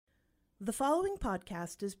The following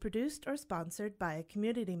podcast is produced or sponsored by a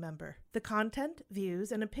community member. The content,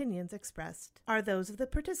 views, and opinions expressed are those of the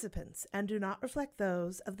participants and do not reflect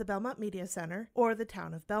those of the Belmont Media Center or the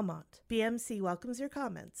Town of Belmont. BMC welcomes your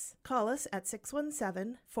comments. Call us at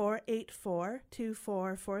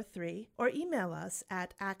 617-484-2443 or email us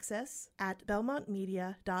at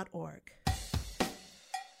access@belmontmedia.org.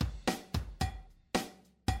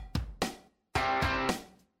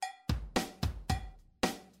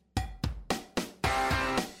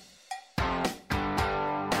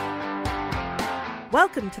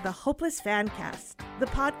 Welcome to the Hopeless Fancast, the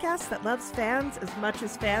podcast that loves fans as much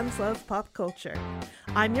as fans love pop culture.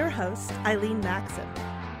 I'm your host, Eileen Maxim.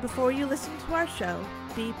 Before you listen to our show,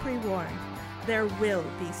 be pre-warned. There will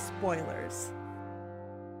be spoilers.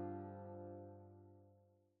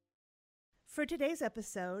 For today's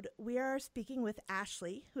episode, we are speaking with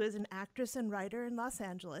Ashley, who is an actress and writer in Los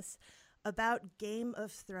Angeles, about Game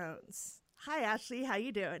of Thrones. Hi, Ashley. How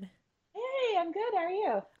you doing? Hey, I'm good. How are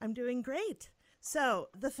you? I'm doing great. So,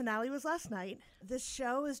 the finale was last night. This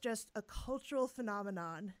show is just a cultural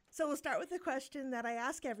phenomenon. So we'll start with the question that I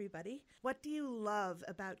ask everybody. What do you love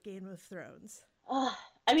about Game of Thrones?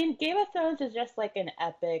 Game of Thrones is just like an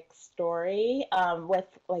epic story with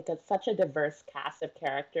like such a diverse cast of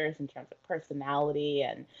characters in terms of personality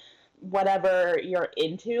and whatever you're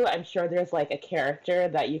into. I'm sure there's like a character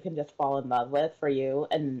that you can just fall in love with for you,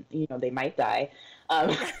 and they might die.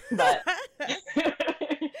 But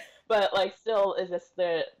but like still is just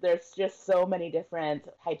there's just so many different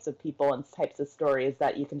types of people and types of stories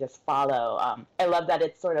that you can just follow. I love that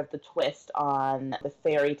it's sort of the twist on the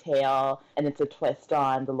fairy tale, and it's a twist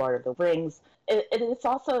on the Lord of the Rings. It's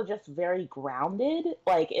also just very grounded.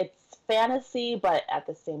 Like, it's fantasy, but at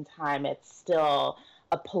the same time it's still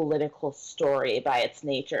a political story by its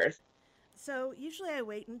nature. So usually I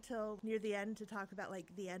wait until near the end to talk about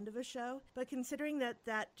like the end of a show, but considering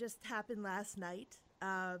that just happened last night,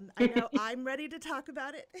 I know I'm ready to talk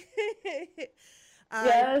about it.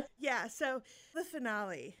 Yes. Yeah, so the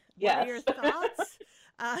finale. Yes. What are your thoughts?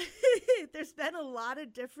 There's been a lot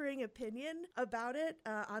of differing opinion about it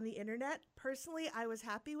on the internet. Personally, I was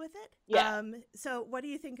happy with it. Yeah. So what do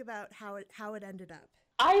you think about how it ended up?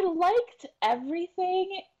 I liked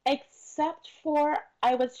everything except for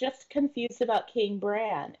I was just confused about King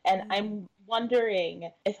Bran, and I'm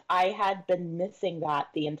wondering if I had been missing that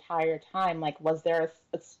the entire time. Like, was there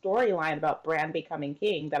a storyline about Bran becoming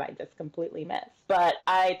king that I just completely missed? But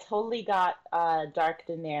I totally got Dark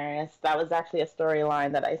Daenerys. That was actually a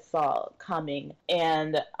storyline that I saw coming,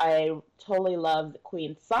 and I totally loved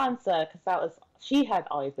Queen Sansa because she had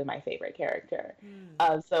always been my favorite character.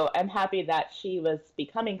 So I'm happy that she was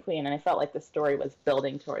becoming queen, and I felt like the story was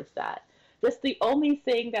building towards that. Just the only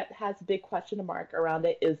thing that has a big question mark around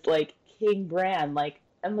it is, like, King Bran. Like,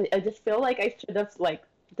 I just feel like I should have, like,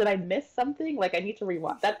 did I miss something? Like, I need to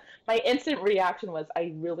rewatch that. My instant reaction was,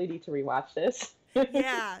 I really need to rewatch this.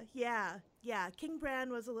 Yeah. King Bran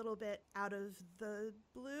was a little bit out of the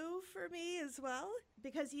blue for me as well,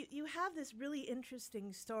 because you have this really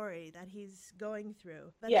interesting story that he's going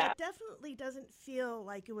through, but it definitely doesn't feel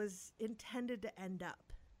like it was intended to end up.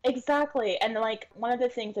 Exactly. And like one of the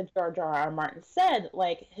things that George R.R. Martin said,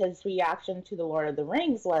 like his reaction to The Lord of the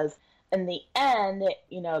Rings was, in the end,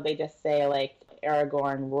 they just say like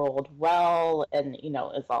Aragorn ruled well and,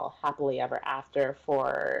 is all happily ever after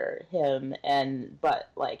for him. But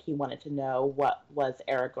like he wanted to know what was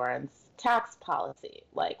Aragorn's tax policy,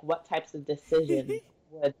 like what types of decisions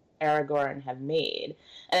would Aragorn have made.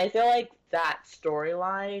 And I feel like that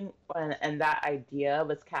storyline and that idea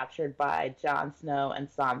was captured by Jon Snow and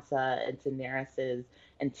Sansa and Daenerys's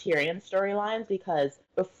and Tyrion's storylines, because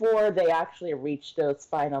before they actually reach those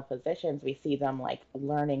final positions, we see them like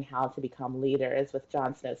learning how to become leaders, with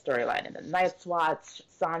Jon Snow's storyline in the Night's Watch,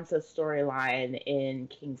 Sansa's storyline in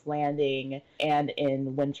King's Landing and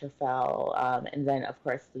in Winterfell, and then of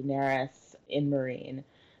course Daenerys in Meereen,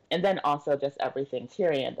 and then also just everything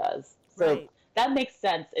Tyrion does. So right. That makes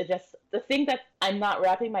sense. It just, the thing that I'm not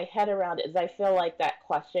wrapping my head around is I feel like that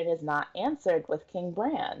question is not answered with King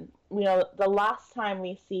Bran. The last time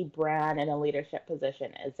we see Bran in a leadership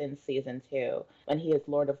position is in season 2, when he is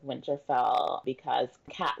Lord of Winterfell, because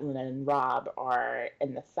Catelyn and Robb are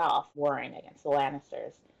in the south warring against the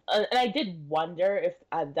Lannisters. And I did wonder if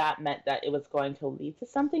that meant that it was going to lead to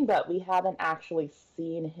something, but we haven't actually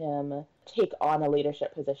seen him take on a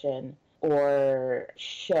leadership position or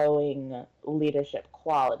showing leadership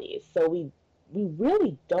qualities. So we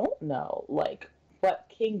really don't know, like, what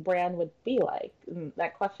King Bran would be like.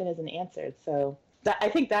 That question isn't answered. So I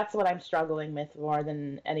think that's what I'm struggling with more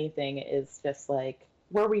than anything, is just like,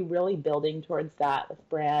 were we really building towards that with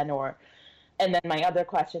Bran? Or, and then my other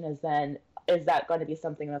question is then, is that going to be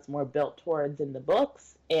something that's more built towards in the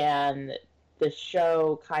books, and the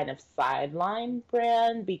show kind of sidelined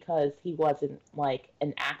Bran because he wasn't like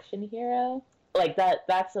an action hero? Like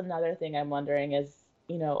that's another thing I'm wondering is,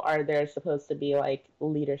 you know, are there supposed to be like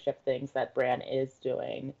leadership things that Bran is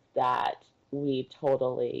doing that we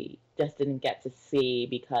totally just didn't get to see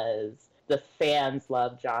because the fans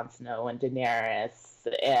love Jon Snow and Daenerys,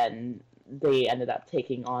 and they ended up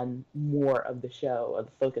taking on more of the show, of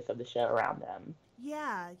the focus of the show around them.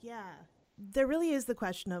 Yeah, yeah. There really is the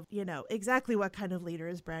question of, you know, exactly what kind of leader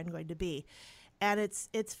is Bran going to be. And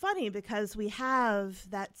it's funny because we have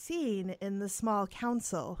that scene in the small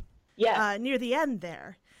council near the end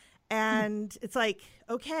there. And it's like,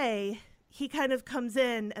 okay, he kind of comes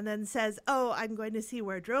in and then says, oh, I'm going to see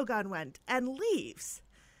where Drogon went, and leaves.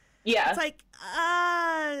 Yeah. It's like,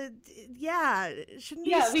 yeah, shouldn't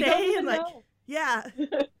you stay? We don't even know. Yeah.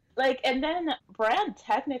 Like, and then Bran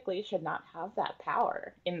technically should not have that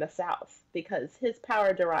power in the South because his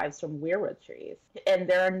power derives from weirwood trees, and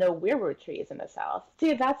there are no weirwood trees in the South.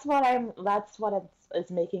 See, that's what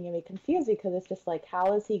is making me confused, because it's just like,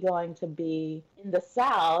 how is he going to be in the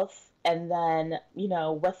South and then, you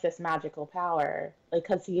know, with this magical power?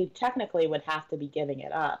 Because he technically would have to be giving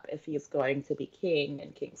it up if he's going to be king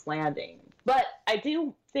in King's Landing. But I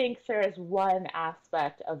do think there is one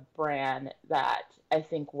aspect of Bran that I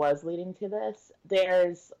think was leading to this.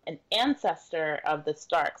 There's an ancestor of the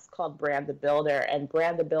Starks called Bran the Builder, and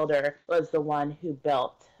Bran the Builder was the one who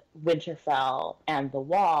built Winterfell and the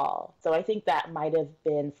Wall. So I think that might have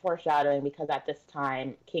been foreshadowing, because at this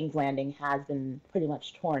time King's Landing has been pretty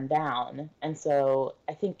much torn down, and so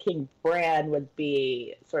I think King Bran would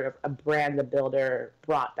be sort of a Bran the Builder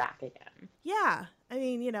brought back again. Yeah, I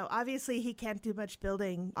mean, you know, obviously he can't do much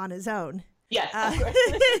building on his own. Yes.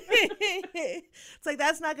 It's like,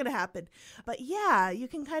 that's not going to happen. But yeah, you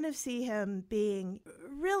can kind of see him being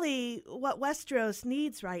really what Westeros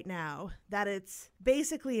needs right now, that it's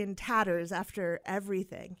basically in tatters after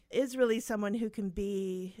everything, is really someone who can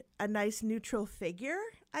be a nice neutral figure,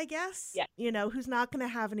 I guess. Yeah. You know, who's not going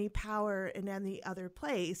to have any power in any other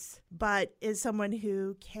place, but is someone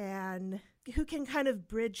who can kind of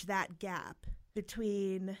bridge that gap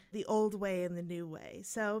between the old way and the new way.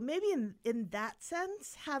 So maybe in that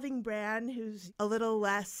sense, having Bran, who's a little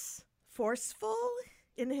less forceful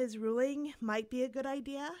in his ruling, might be a good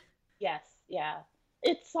idea. Yes, yeah.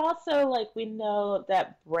 It's also like, we know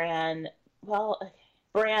that Bran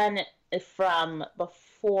from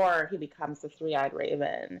before he becomes the Three-Eyed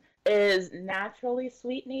Raven is naturally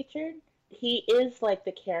sweet-natured. He is like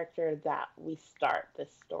the character that we start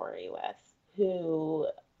this story with, who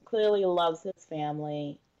clearly loves his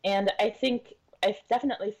family. And I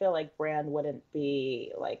definitely feel like Bran wouldn't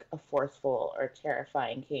be like a forceful or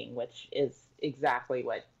terrifying king, which is exactly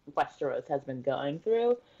what Westeros has been going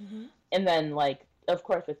through. Mm-hmm. And then, like, of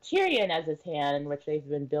course, with Tyrion as his hand, which they've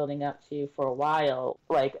been building up to for a while,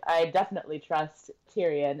 like, I definitely trust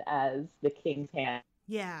Tyrion as the king's hand.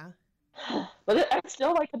 Yeah. But I'm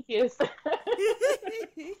still, like, confused.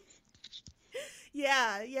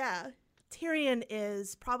 Yeah. Tyrion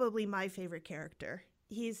is probably my favorite character.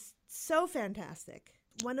 He's so fantastic.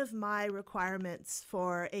 One of my requirements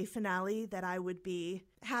for a finale that I would be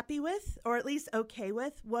happy with, or at least okay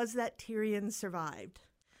with, was that Tyrion survived.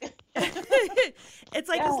 It's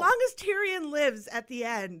like, as long as Tyrion lives at the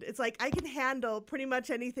end, it's like I can handle pretty much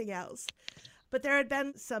anything else. But there had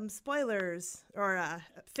been some spoilers, or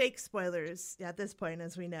fake spoilers at this point,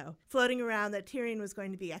 as we know, floating around that Tyrion was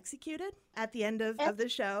going to be executed at the end of the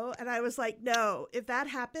show. And I was like, no, if that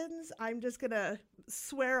happens, I'm just going to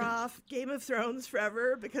swear off Game of Thrones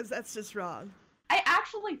forever, because that's just wrong. I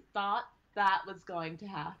actually thought that was going to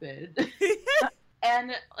happen.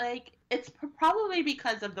 And, like, it's probably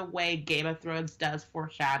because of the way Game of Thrones does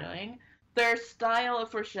foreshadowing. Their style of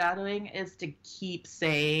foreshadowing is to keep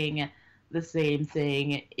saying the same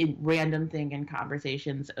thing, random thing in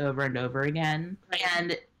conversations over and over again.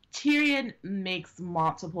 And Tyrion makes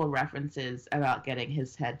multiple references about getting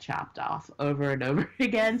his head chopped off over and over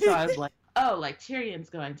again. So I was like, oh, like, Tyrion's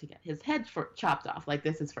going to get his head chopped off. Like,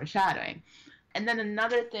 this is foreshadowing. And then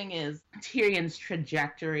another thing is Tyrion's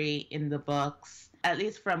trajectory in the books, at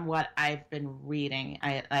least from what I've been reading,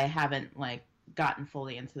 I haven't, like, gotten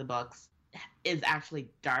fully into the books, is actually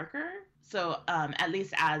darker. So, at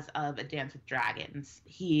least as of A Dance with Dragons,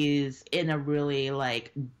 he's in a really,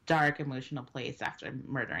 like, dark emotional place after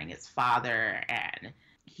murdering his father, and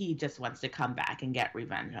he just wants to come back and get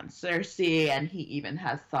revenge on Cersei, and he even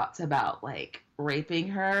has thoughts about, like, raping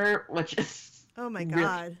her, which is... Oh my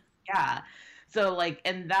God. Really, yeah. So, like,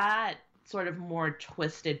 and that sort of more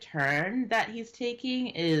twisted turn that he's taking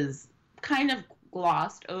is kind of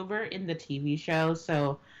glossed over in the TV show.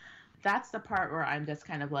 So that's the part where I'm just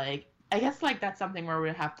kind of like, I guess like that's something where we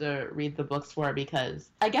have to read the books for, because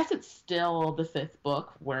I guess it's still the 5th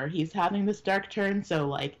book where he's having this dark turn. So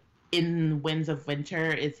like in Winds of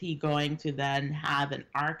Winter, is he going to then have an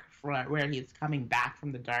arc for where he's coming back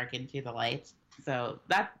from the dark into the light? So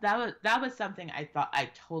that was something I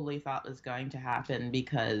totally thought was going to happen,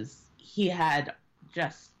 because he had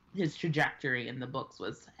just his trajectory in the books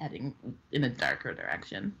was heading in a darker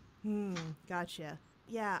direction. Gotcha.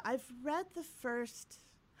 Yeah, I've read the first.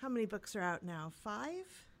 How many books are out now? 5?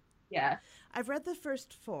 Yeah. I've read the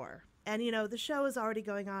first 4. And, you know, the show was already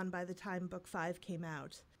going on by the time book 5 came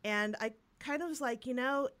out. And I kind of was like, you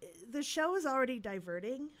know, the show is already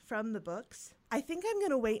diverting from the books. I think I'm going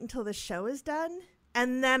to wait until the show is done,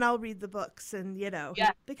 and then I'll read the books. And, you know,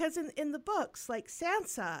 because in the books, like,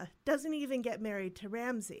 Sansa doesn't even get married to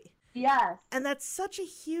Ramsay. Yes. And that's such a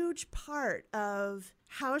huge part of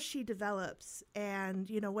how she develops and,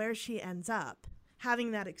 you know, where she ends up.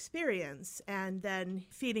 Having that experience and then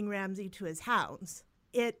feeding Ramsay to his hounds.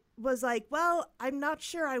 It was like, well, I'm not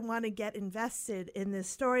sure I want to get invested in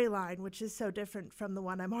this storyline, which is so different from the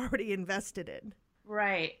one I'm already invested in.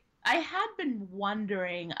 Right. I had been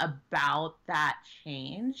wondering about that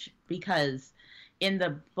change, because in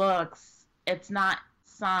the books, it's not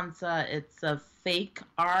Sansa, it's a fake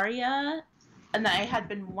Arya. And I had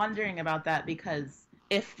been wondering about that, because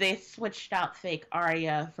if they switched out fake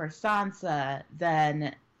Arya for Sansa,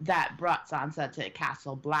 then that brought Sansa to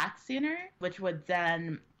Castle Black sooner, which would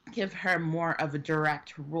then give her more of a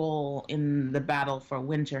direct role in the battle for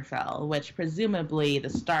Winterfell, which presumably the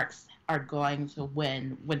Starks are going to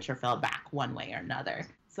win Winterfell back one way or another.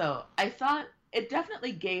 So I thought it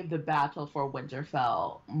definitely gave the battle for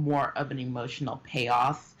Winterfell more of an emotional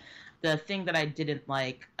payoff. The thing that I didn't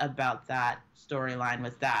like about that storyline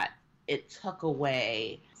was that it took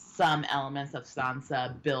away some elements of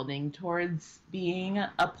Sansa building towards being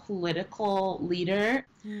a political leader.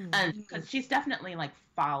 And because she's definitely like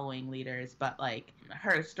following leaders, but like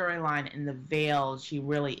her storyline in the Vale, she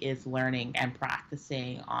really is learning and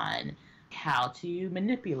practicing on how to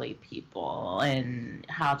manipulate people and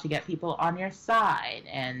how to get people on your side.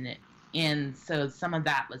 And so some of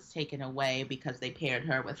that was taken away because they paired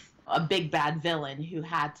her with a big bad villain who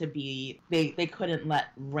had to be, they couldn't let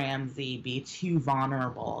Ramsay be too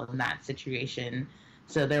vulnerable in that situation.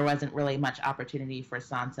 So there wasn't really much opportunity for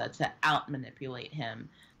Sansa to out-manipulate him.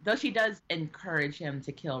 Though she does encourage him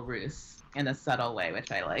to kill Roose in a subtle way,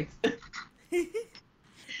 which I liked.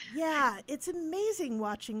 Yeah, it's amazing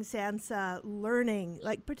watching Sansa learning,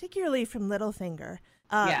 like particularly from Littlefinger,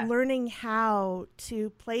 learning how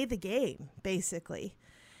to play the game, basically.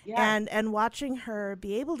 Yeah. And watching her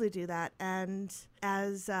be able to do that, and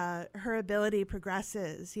as her ability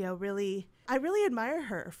progresses, you know, really, I really admire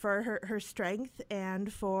her for her strength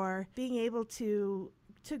and for being able to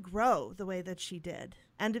grow the way that she did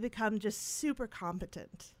and to become just super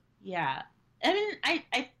competent. Yeah, I mean,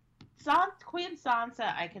 I saw Queen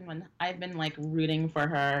Sansa. I've been like rooting for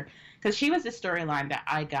her, because she was the storyline that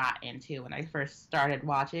I got into when I first started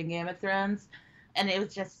watching Game of Thrones, and it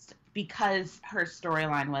was just because her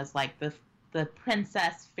storyline was like the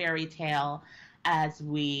princess fairy tale as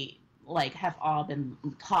we like have all been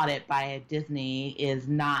taught it by Disney is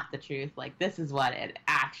not the truth. Like, this is what it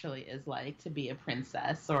actually is like to be a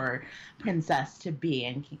princess, or princess to be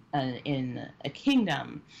in a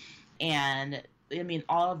kingdom. And I mean,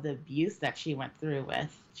 all of the abuse that she went through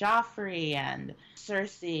with Joffrey and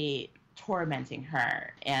Cersei tormenting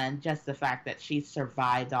her, and just the fact that she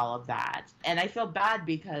survived all of that. And I feel bad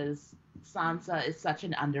because Sansa is such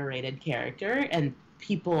an underrated character, and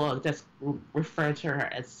people just refer to her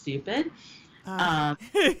as stupid.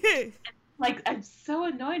 Like, I'm so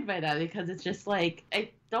annoyed by that, because it's just like, I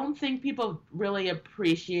don't think people really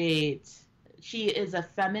appreciate, she is a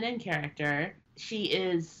feminine character. She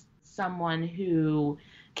is someone who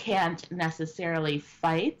can't necessarily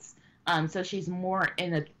fight. So she's more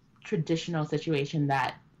in a traditional situation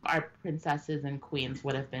that our princesses and queens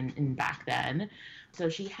would have been in back then. So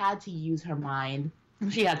she had to use her mind.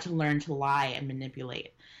 She had to learn to lie and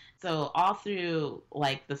manipulate. So all through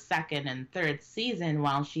like the 2nd and 3rd season,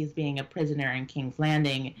 while she's being a prisoner in King's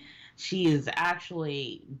Landing, she is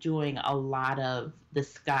actually doing a lot of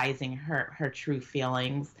disguising her true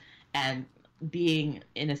feelings, and being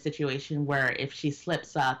in a situation where if she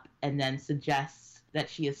slips up and then suggests that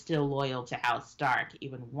she is still loyal to House Stark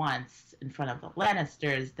even once in front of the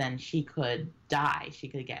Lannisters, then she could die. She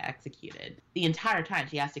could get executed. The entire time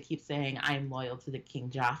she has to keep saying, I'm loyal to the King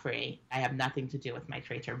Joffrey. I have nothing to do with my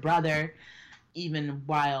traitor brother. Even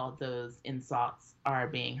while those insults are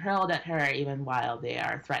being hurled at her, even while they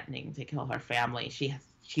are threatening to kill her family,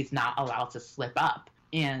 she's not allowed to slip up.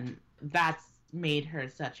 And that's made her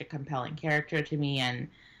such a compelling character to me. And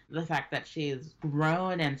the fact that she's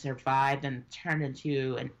grown and survived and turned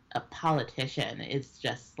into a politician is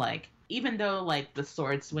just like, even though like the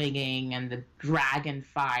sword swinging and the dragon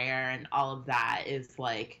fire and all of that is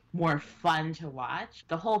like more fun to watch,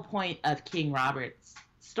 the whole point of King Robert's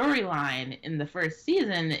storyline in the first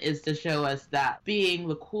season is to show us that being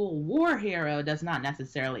the cool war hero does not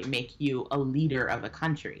necessarily make you a leader of a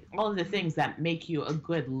country. All of the things that make you a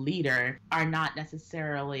good leader are not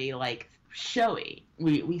necessarily like showy.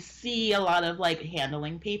 We see a lot of like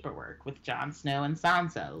handling paperwork with Jon Snow and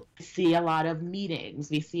Sansa. We see a lot of meetings.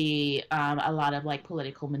 We see a lot of like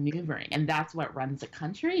political maneuvering, and that's what runs a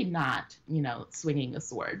country, not, you know, swinging a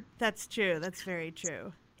sword. That's true. That's very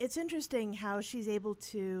true. It's interesting how she's able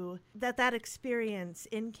to, that experience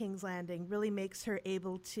in King's Landing really makes her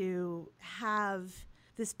able to have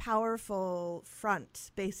this powerful front,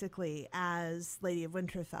 basically, as Lady of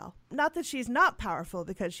Winterfell. Not that she's not powerful,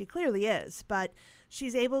 because she clearly is, but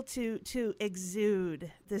she's able to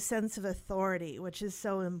exude this sense of authority, which is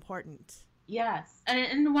so important. Yes.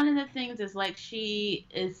 And one of the things is, like, she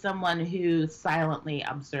is someone who silently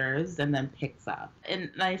observes and then picks up. And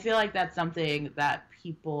I feel like that's something that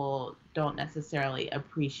people don't necessarily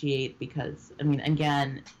appreciate because, I mean,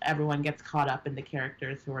 again, everyone gets caught up in the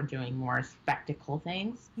characters who are doing more spectacle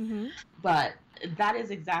things. Mm-hmm. But that is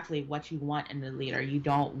exactly what you want in a leader. You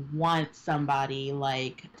don't want somebody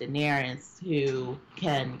like Daenerys who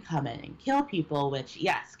can come in and kill people, which,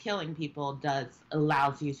 yes, killing people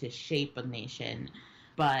allows you to shape a nation.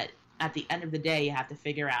 But at the end of the day, you have to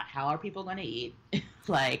figure out, how are people going to eat?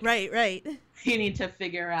 Like, right. You need to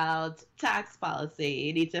figure out tax policy.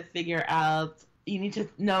 You need to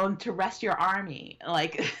know to rest your army.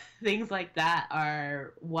 Like, things like that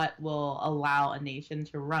are what will allow a nation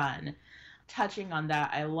to run. Touching on that,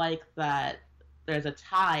 I like that there's a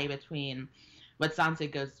tie between what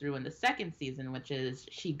Sansa goes through in the second season, which is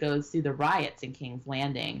she goes through the riots in King's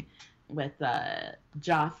Landing with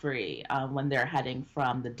Joffrey when they're heading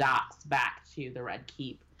from the docks back to the Red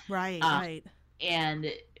Keep. Right.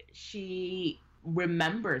 And she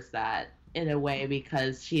remembers that in a way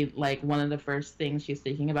because she, like, one of the first things she's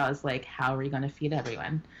thinking about is, like, how are we going to feed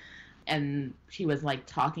everyone? And she was, like,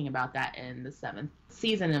 talking about that in the 7th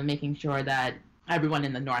season and making sure that everyone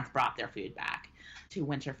in the North brought their food back to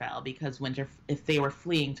Winterfell, because if they were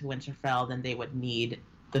fleeing to Winterfell, then they would need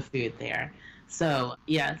the food there. So,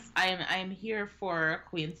 yes, I'm here for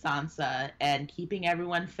Queen Sansa and keeping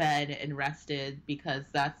everyone fed and rested, because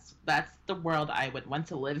that's the world I would want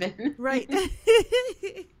to live in. Right.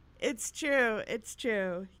 It's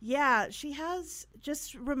true. Yeah, she has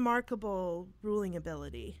just remarkable ruling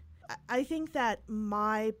ability. I think that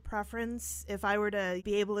my preference, if I were to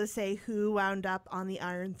be able to say who wound up on the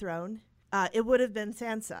Iron Throne, it would have been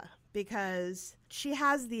Sansa, because she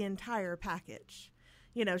has the entire package.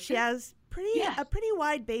 You know, she has a pretty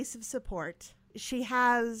wide base of support. She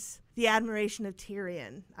has the admiration of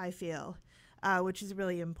Tyrion, I feel, which is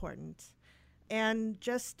really important. And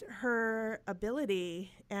just her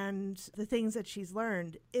ability and the things that she's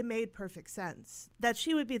learned, it made perfect sense that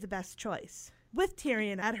she would be the best choice with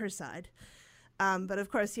Tyrion at her side. But of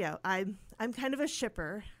course, yeah, I'm kind of a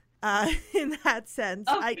shipper in that sense.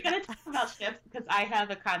 Oh, we're going to talk about ships, because I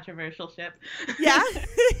have a controversial ship. Yeah?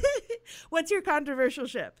 What's your controversial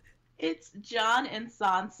ship? It's Jon and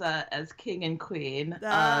Sansa as king and queen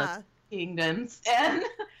of kingdoms. And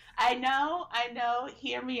I know,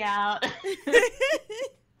 hear me out.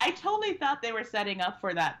 I totally thought they were setting up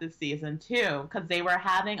for that this season too, because they were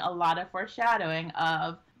having a lot of foreshadowing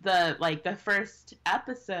of the first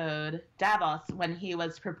episode, Davos, when he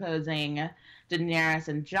was proposing Daenerys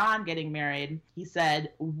and Jon getting married. He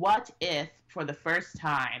said, what if for the first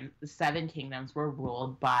time the 7 kingdoms were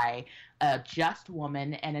ruled by a just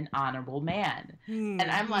woman and an honorable man? Mm-hmm. And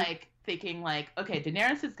I'm like thinking, like, okay,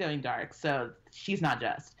 Daenerys is going dark, so she's not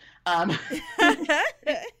just.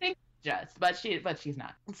 Just, but she's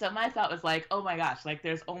not. So my thought was like, oh my gosh, like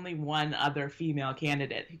there's only one other female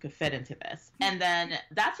candidate who could fit into this. And then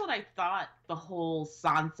that's what I thought the whole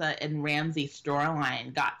Sansa and Ramsay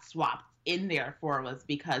storyline got swapped in there for, was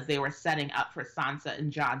because they were setting up for Sansa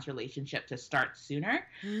and Jon's relationship to start sooner.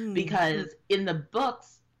 Because in the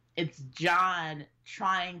books, it's Jon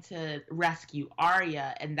trying to rescue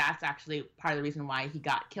Arya, and that's actually part of the reason why he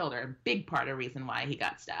got killed, or a big part of the reason why he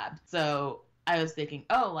got stabbed. So I was thinking,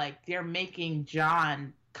 oh, like they're making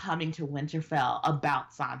Jon coming to Winterfell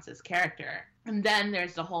about Sansa's character. And then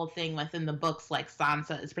there's the whole thing within the books, like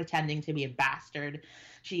Sansa is pretending to be a bastard.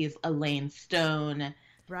 She's Elaine Stone.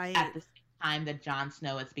 Right. At the time that Jon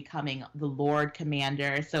Snow is becoming the Lord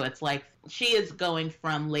Commander. So it's like she is going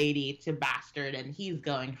from lady to bastard, and he's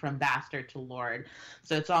going from bastard to Lord.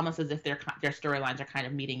 So it's almost as if their storylines are kind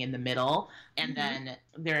of meeting in the middle. And then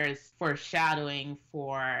there's foreshadowing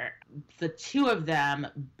for the two of them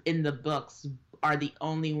in the books are the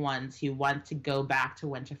only ones who want to go back to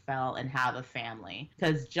Winterfell and have a family.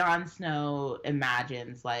 Because Jon Snow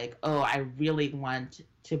imagines, like, oh, I really want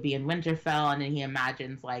to be in Winterfell, and then he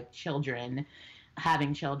imagines, like,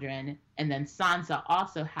 having children, and then Sansa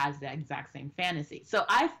also has the exact same fantasy. So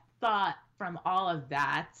I thought from all of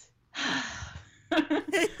that,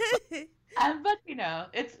 but, you know,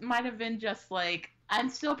 it might have been just, like, I'm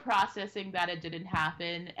still processing that it didn't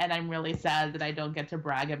happen, and I'm really sad that I don't get to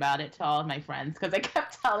brag about it to all of my friends, because I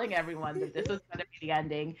kept telling everyone that this was going to be the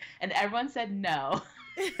ending, and everyone said no.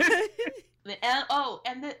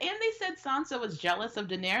 And they said Sansa was jealous of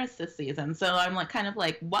Daenerys this season, so I'm like, kind of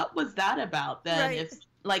like, what was that about then? Right. If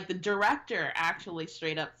like the director actually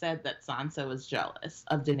straight up said that Sansa was jealous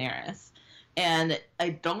of Daenerys, and I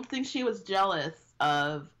don't think she was jealous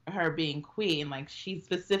of her being queen. Like, she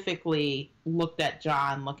specifically looked at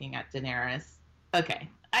Jon looking at Daenerys. Okay,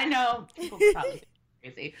 I know people probably think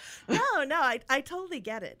it's crazy. No, I totally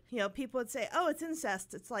get it. You know, people would say, oh, it's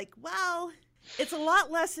incest. It's like, well, it's a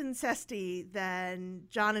lot less incesty than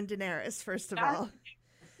Jon and Daenerys, first of all.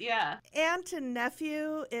 Yeah. Aunt and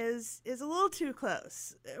nephew is a little too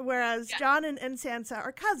close, whereas Jon and Sansa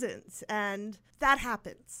are cousins, and that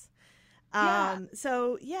happens.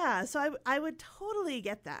 So I would totally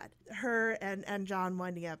get that, her and Jon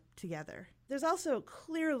winding up together. There's also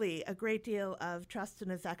clearly a great deal of trust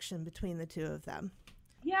and affection between the two of them.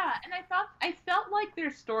 Yeah, and I felt like their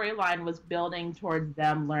storyline was building towards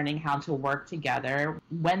them learning how to work together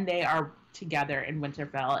when they are together in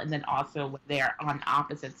Winterfell, and then also when they are on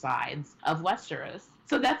opposite sides of Westeros.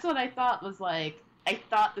 So that's what I thought was like. I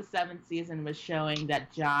thought the 7th season was showing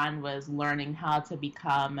that Jon was learning how to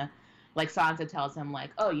become, like Sansa tells him,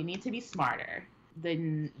 like, oh, you need to be smarter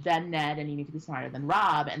than Ned, and you need to be smarter than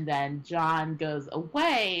Robb. And then Jon goes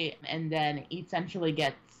away and then essentially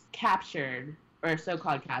gets captured, or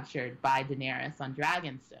so-called captured, by Daenerys on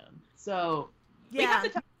Dragonstone. So we have to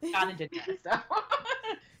talk about Jon and Daenerys. So.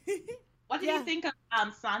 What do you think of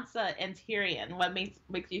Sansa and Tyrion? What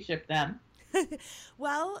makes you ship them?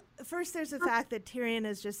 Well, first there's the fact that Tyrion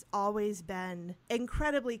has just always been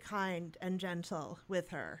incredibly kind and gentle with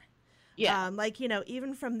her. Yeah. Like, you know,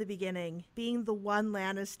 even from the beginning, being the one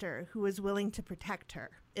Lannister who was willing to protect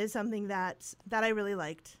her is something that I really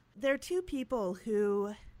liked. There are two people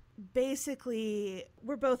who basically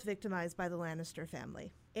were both victimized by the Lannister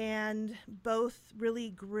family, and both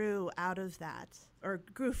really grew out of that, or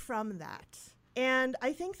grew from that. And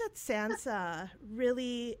I think that Sansa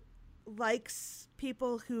really likes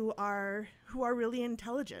people who are really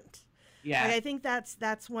intelligent. Yeah. Like, I think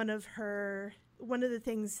that's one of the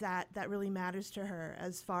things that really matters to her,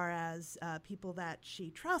 as far as people that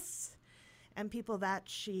she trusts and people that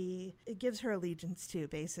she gives her allegiance to,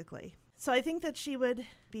 basically. So I think that she would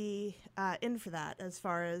be in for that, as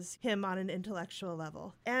far as him on an intellectual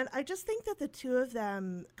level. And I just think that the two of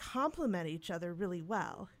them complement each other really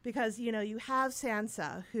well, because, you know, you have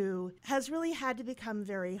Sansa, who has really had to become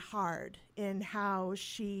very hard in how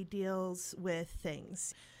she deals with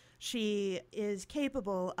things. She is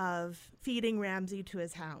capable of feeding Ramsay to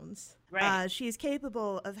his hounds. Right. She's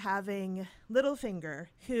capable of having Littlefinger,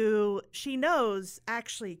 who she knows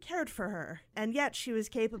actually cared for her, and yet she was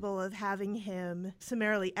capable of having him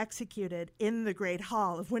summarily executed in the Great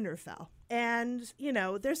Hall of Winterfell. And, you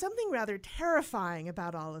know, there's something rather terrifying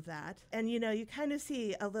about all of that. And, you know, you kind of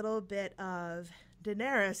see a little bit of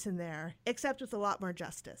Daenerys in there, except with a lot more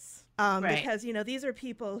justice. Right. Because, you know, these are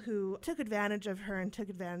people who took advantage of her and took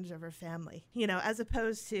advantage of her family, you know, as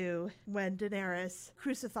opposed to when Daenerys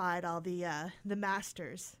crucified all the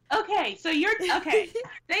masters. Okay, so you're okay.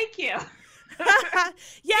 Thank you.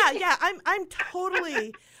 Yeah, I'm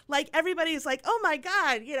totally, like, everybody's like, oh my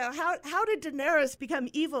God, you know, how did Daenerys become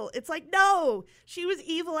evil? It's like, no, she was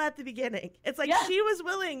evil at the beginning. It's like, she was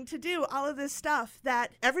willing to do all of this stuff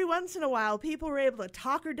that every once in a while people were able to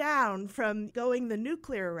talk her down from going the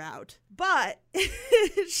nuclear route. But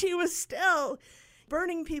she was still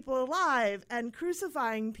burning people alive and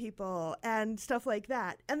crucifying people and stuff like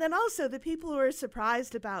that. And then also the people who are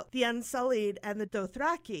surprised about the Unsullied and the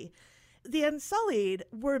Dothraki. The Unsullied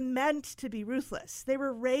were meant to be ruthless. They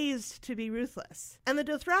were raised to be ruthless. And the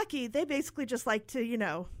Dothraki, they basically just like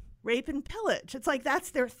to, rape and pillage. It's like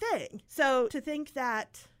that's their thing. So to think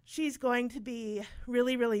that she's going to be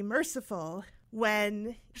really, really merciful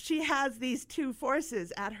when she has these two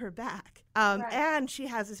forces at her back, and she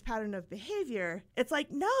has this pattern of behavior, it's like,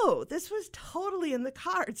 no, this was totally in the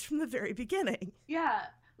cards from the very beginning. Yeah,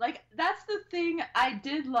 like, that's the thing. I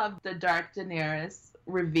did love the Dark Daenerys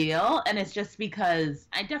reveal, and it's just because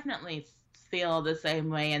I definitely feel the same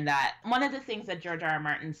way in that one of the things that George R.R.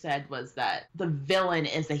 Martin said was that the villain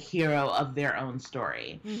is a hero of their own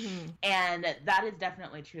story. Mm-hmm. And that is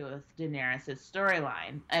definitely true with Daenerys'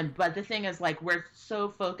 storyline. But the thing is, like, we're so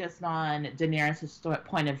focused on Daenerys'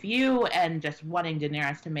 point of view and just wanting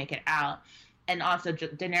Daenerys to make it out. And also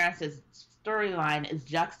Daenerys' storyline is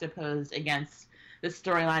juxtaposed against the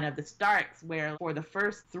storyline of the Starks, where for the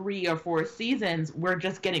first 3 or 4 seasons, we're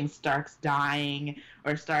just getting Starks dying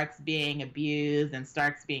or Starks being abused and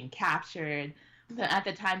Starks being captured. At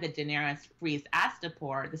the time that Daenerys frees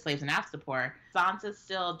Astapor, the slaves in Astapor, Sansa's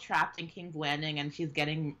still trapped in King's Landing, and she's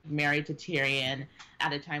getting married to Tyrion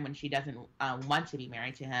at a time when she doesn't want to be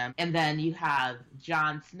married to him. And then you have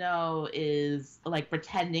Jon Snow is like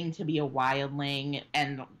pretending to be a wildling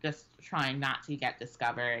and just trying not to get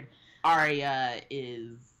discovered. Arya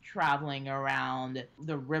is traveling around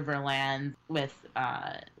the Riverlands with,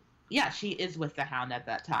 she is with the Hound at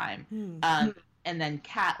that time. And then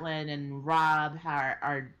Catelyn and Robb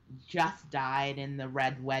are just died in the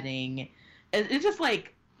Red Wedding. It's just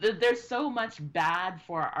like, there's so much bad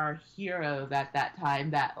for our heroes at that time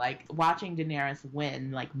that, like, watching Daenerys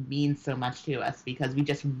win, like, means so much to us because we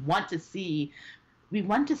just want to see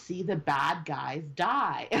the bad guys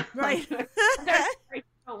die. Right. They're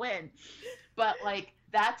win. But, like,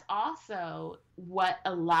 that's also what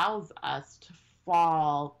allows us to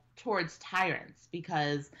fall towards tyrants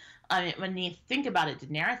because, I mean, when you think about it,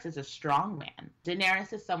 Daenerys is a strong man.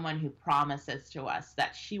 Daenerys is someone who promises to us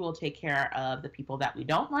that she will take care of the people that we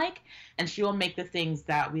don't like, and she will make the things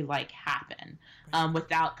that we like happen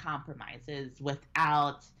without compromises,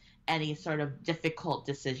 without any sort of difficult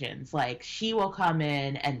decisions. Like, she will come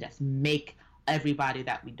in and just make everybody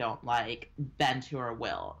that we don't like bend to her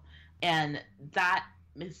will. And that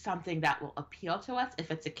is something that will appeal to us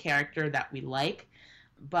if it's a character that we like,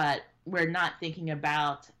 but we're not thinking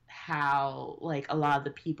about how, like, a lot of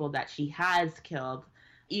the people that she has killed,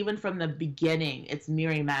 even from the beginning, it's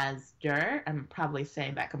Mirri Maz Duur. I'm probably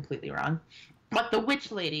saying that completely wrong. But the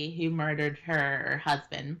witch lady who murdered her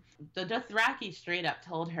husband, the Dothraki straight up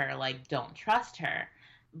told her, like, don't trust her.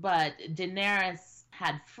 But Daenerys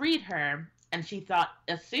had freed her, and she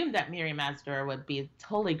assumed that Mirri Maz Duur would be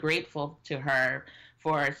totally grateful to her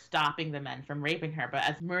for stopping the men from raping her. But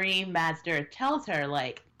as Mirri Maz Duur tells her,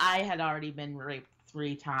 like, I had already been raped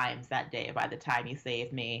 3 times that day by the time you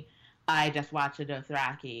saved me. I just watched a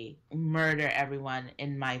Dothraki murder everyone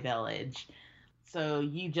in my village. So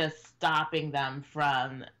you just stopping them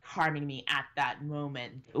from harming me at that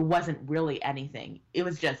moment wasn't really anything. It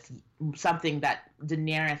was just something that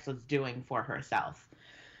Daenerys was doing for herself.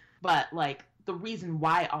 But, like, the reason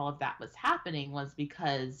why all of that was happening was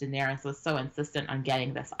because Daenerys was so insistent on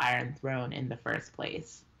getting this Iron Throne in the first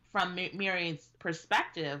place. From Mirri's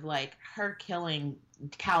perspective, like, her killing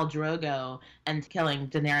Khal Drogo and killing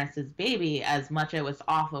Daenerys' baby, as much as it was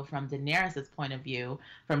awful from Daenerys' point of view,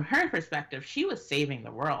 from her perspective, she was saving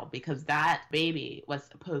the world because that baby was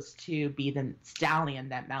supposed to be the stallion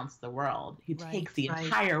that mounts the world, who takes the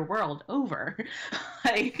entire world over.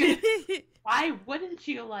 Like, why wouldn't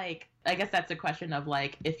you, like, I guess that's a question of,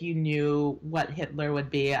 like, if you knew what Hitler would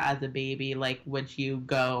be as a baby, like, would you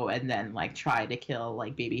go and then, like, try to kill,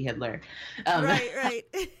 like, baby Hitler? Right.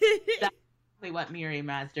 That's exactly what Mirri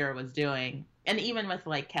Maz Duur was doing. And even with,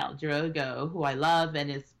 like, Khal Drogo, who I love and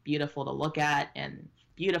is beautiful to look at,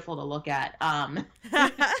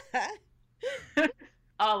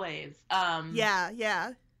 always.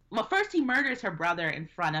 Yeah. Well, first he murders her brother in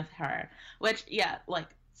front of her, which, yeah, like,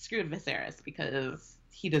 screwed Viserys because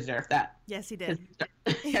he deserved that. Yes, he did.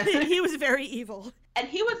 He was very evil. And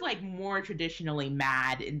he was, like, more traditionally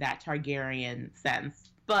mad in that Targaryen sense.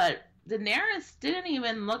 But Daenerys didn't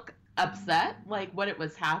even look upset, like, when it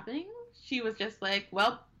was happening. She was just like,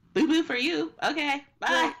 well, boo-boo for you. Okay,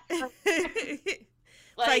 bye.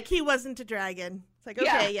 like, he wasn't a dragon. It's like,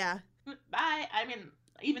 okay, yeah. Bye. I mean,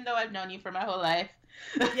 even though I've known you for my whole life.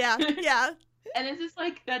 Yeah. And it's just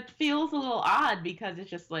like, that feels a little odd, because it's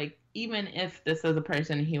just like, even if this is a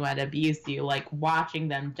person who had abused you, like watching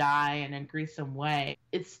them die in a gruesome way,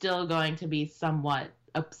 it's still going to be somewhat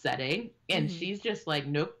upsetting. And she's just like,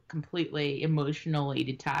 nope, completely emotionally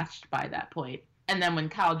detached by that point. And then when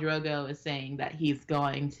Khal Drogo is saying that he's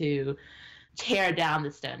going to tear down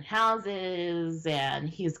the stone houses and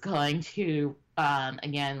he's going to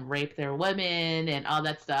again rape their women and all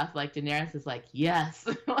that stuff, like Daenerys is like, yes.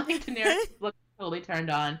 Like Daenerys looks totally turned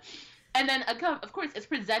on. And then of course it's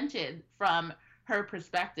presented from her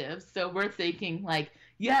perspective, so we're thinking like,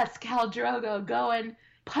 yes, Khal Drogo, go and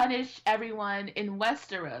punish everyone in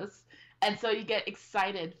Westeros. And so you get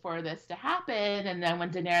excited for this to happen. And then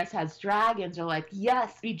when Daenerys has dragons, you're like,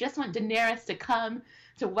 yes, we just want Daenerys to come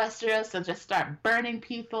to Westeros and just start burning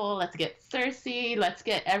people. Let's get Cersei.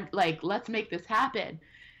 Let's make this happen.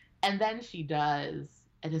 And then she does.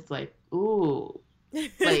 And it's like, ooh,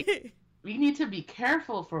 like, we need to be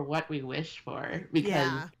careful for what we wish for,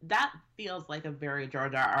 because that feels like a very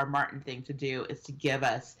George R.R. Martin thing to do, is to give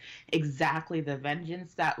us exactly the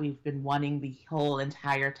vengeance that we've been wanting the whole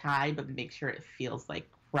entire time, but make sure it feels like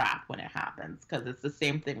crap when it happens. Because it's the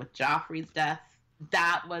same thing with Joffrey's death.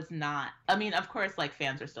 That was not, I mean, of course, like,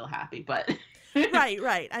 fans are still happy, but...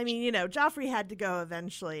 Right. I mean, you know, Joffrey had to go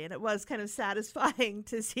eventually, and it was kind of satisfying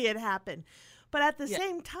to see it happen. But at the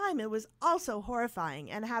same time, it was also horrifying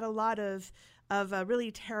and had a lot of really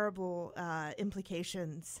terrible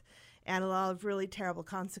implications and a lot of really terrible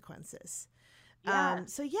consequences. Yeah.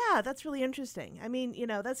 So, yeah, that's really interesting. I mean, you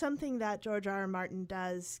know, that's something that George R.R. Martin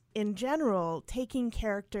does in general, taking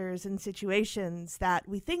characters and situations that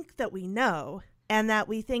we think that we know and that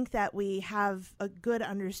we think that we have a good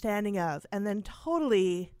understanding of, and then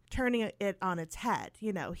totally turning it on its head.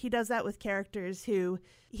 You know, he does that with characters who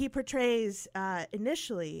he portrays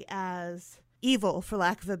initially as evil, for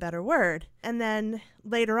lack of a better word. And then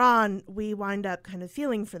later on, we wind up kind of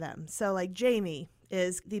feeling for them. So like Jaime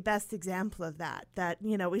is the best example of that. That,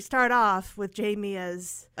 you know, we start off with Jaime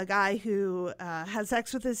as a guy who has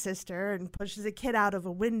sex with his sister and pushes a kid out of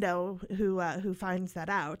a window who finds that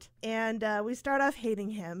out. And we start off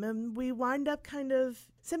hating him, and we wind up kind of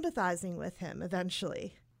sympathizing with him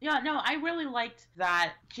eventually. Yeah, no, I really liked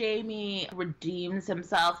that Jaime redeems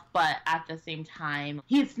himself, but at the same time,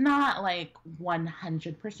 he's not like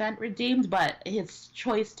 100% redeemed, but his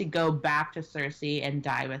choice to go back to Cersei and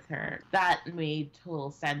die with her, that made total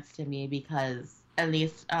sense to me, because at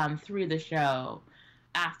least through the show,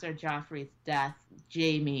 after Joffrey's death,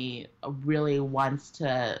 Jaime really wants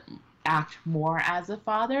to act more as a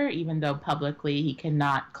father, even though publicly he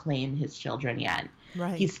cannot claim his children yet.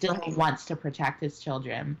 Right. He still wants to protect his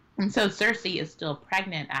children. And so Cersei is still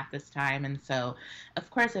pregnant at this time. And so, of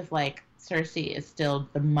course, if, like, Cersei is still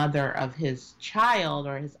the mother of his child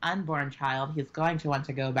or his unborn child, he's going to want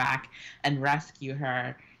to go back and rescue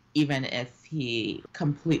her, even if he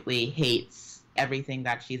completely hates everything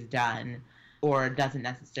that she's done or doesn't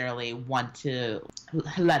necessarily want to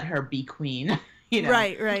let her be queen. You know?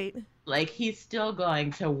 Right. Like, he's still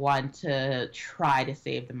going to want to try to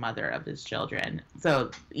save the mother of his children. So,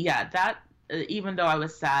 yeah, that, even though I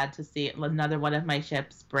was sad to see another one of my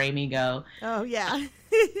ships, Braimy, go. Oh, yeah.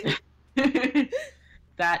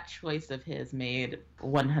 That choice of his made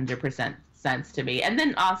 100% sense to me. And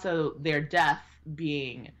then also their death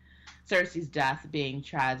being, Cersei's death being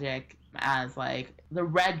tragic, as, like, the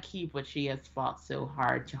Red Keep, which she has fought so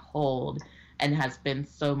hard to hold, and has been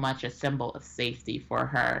so much a symbol of safety for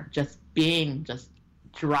her, just being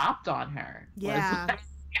dropped on her. Yeah.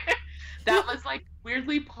 That was like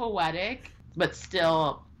weirdly poetic, but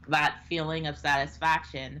still that feeling of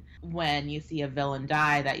satisfaction when you see a villain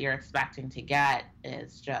die that you're expecting to get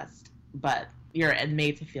is just, but you're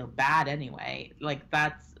made to feel bad anyway. Like,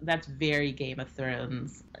 that's very Game of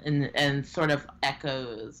Thrones, and sort of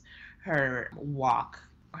echoes her walk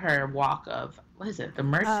of, what is it, the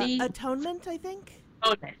mercy? Atonement, I think.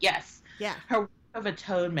 Atonement, yes. Yeah. Her walk of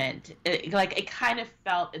atonement. It kind of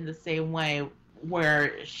felt in the same way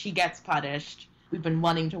where she gets punished. We've been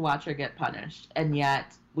wanting to watch her get punished, and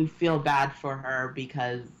yet we feel bad for her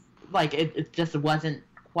because, like, it just wasn't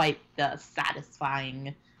quite the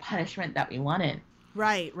satisfying punishment that we wanted.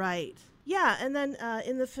 Right. Yeah, and then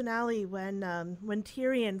in the finale, when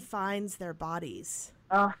Tyrion finds their bodies.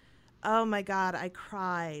 Oh my God, I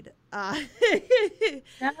cried.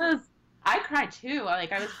 Yes, I cried too.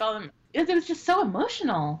 Like, I was feeling, it was just so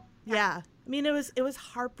emotional. Yeah. I mean, it was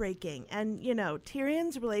heartbreaking. And, you know,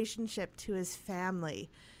 Tyrion's relationship to his family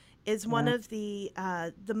is one of the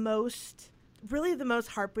most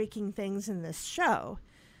heartbreaking things in this show.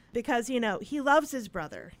 Because, you know, he loves his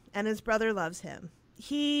brother, and his brother loves him.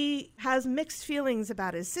 he has mixed feelings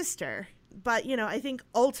about his sister, but, you know, I think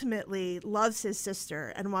ultimately loves his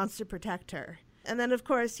sister and wants to protect her. And then, of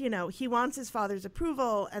course, you know, he wants his father's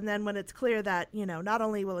approval. And then when it's clear that, you know, not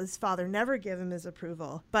only will his father never give him his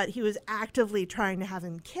approval, but he was actively trying to have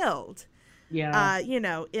him killed. Yeah. You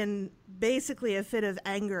know, in basically a fit of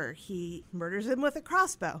anger, he murders him with a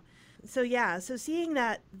crossbow. So, yeah, so seeing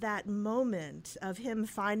that moment of him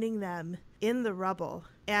finding them in the rubble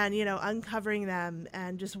and, you know, uncovering them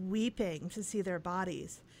and just weeping to see their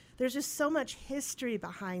bodies, there's just so much history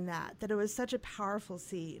behind that it was such a powerful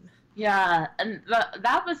scene. Yeah, and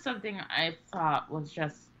that was something I thought was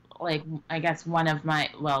just, like, I guess one of my,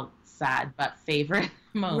 well, sad but favorite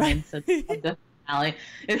moments of the finale,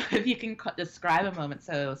 if you can describe a moment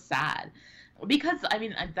so sad. Because, I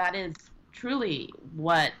mean, that is truly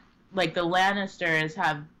what, like, the Lannisters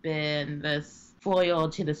have been this loyal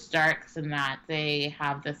to the Starks in that they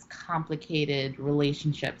have this complicated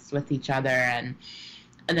relationships with each other, and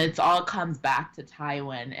it all comes back to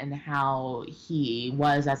Tywin and how he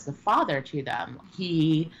was as the father to them.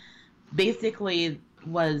 He basically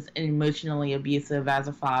was emotionally abusive as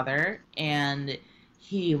a father, and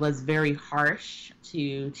he was very harsh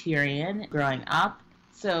to Tyrion growing up.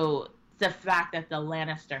 So the fact that the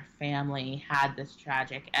Lannister family had this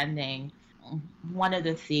tragic ending, one of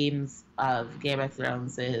the themes of Game of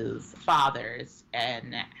Thrones is fathers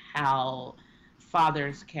and how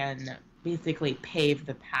fathers can basically pave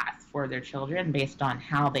the path for their children based on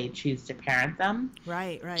how they choose to parent them.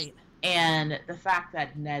 Right. And the fact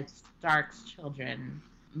that Ned Stark's children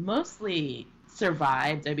mostly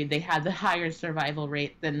survived, I mean, they had the higher survival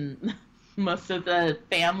rate than most of the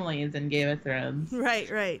families in Game of Thrones.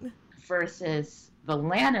 Right. Versus the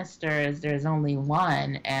Lannisters, there's only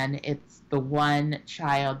one, and it's the one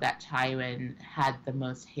child that Tywin had the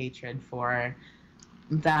most hatred for.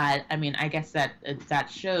 That, I mean, I guess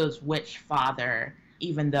that shows which father,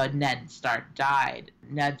 even though Ned Stark died,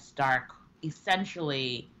 Ned Stark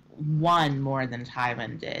essentially won more than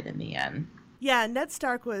Tywin did in the end. Yeah, Ned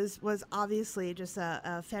Stark was obviously just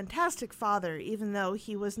a fantastic father, even though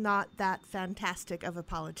he was not that fantastic of a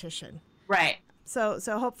politician. Right. So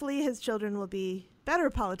hopefully his children will be better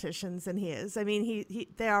politicians than he is. I mean,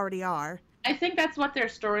 they already are. I think that's what their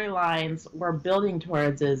storylines were building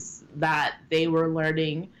towards, is that they were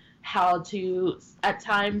learning how to, at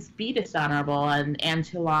times, be dishonorable and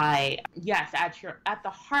to lie. Yes, at the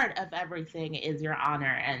heart of everything is your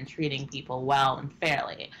honor and treating people well and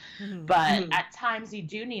fairly. Mm-hmm. But at times you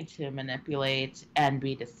do need to manipulate and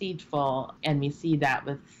be deceitful, and we see that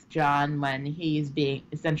with Jon when he's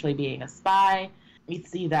essentially being a spy. We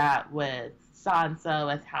see that with Sansa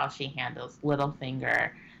with how she handles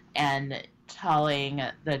Littlefinger and telling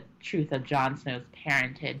the truth of Jon Snow's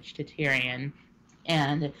parentage to Tyrion.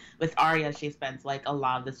 And with Arya, she spends like a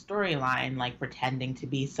lot of the storyline like pretending to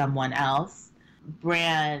be someone else.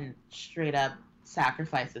 Bran straight up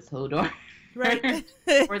sacrifices Hodor, right,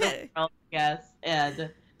 for the world, I guess. And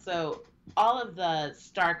so all of the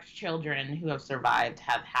Stark children who have survived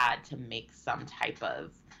have had to make some type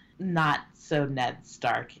of not so Ned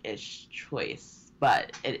Stark-ish choice,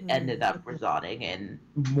 but it ended up resulting in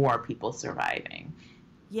more people surviving.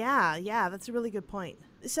 Yeah, that's a really good point.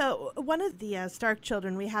 So one of the Stark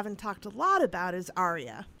children we haven't talked a lot about is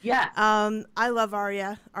Arya. Yeah. I love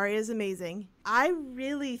Arya. Arya's amazing. I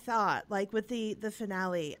really thought, like with the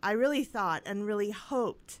finale, I really thought and really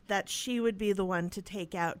hoped that she would be the one to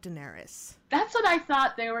take out Daenerys. That's what I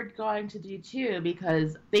thought they were going to do too,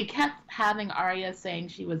 because they kept having Arya saying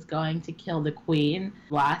she was going to kill the queen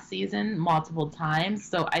last season multiple times.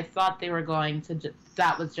 So I thought they were going to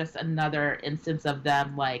that was just another instance of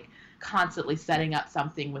them like constantly setting up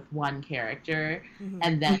something with one character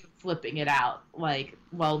and then flipping it out. Like,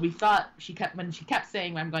 well, we thought when she kept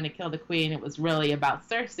saying I'm going to kill the queen, it was really about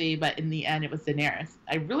Cersei, but in the end it was Daenerys.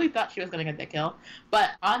 I really thought she was going to get the kill.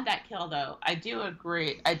 But on that kill though, I do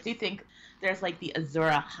agree. I do think there's like the Azor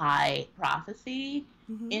Ahai prophecy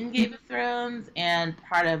in Game of Thrones, and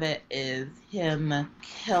part of it is him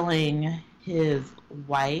killing his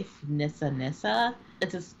wife, Nissa.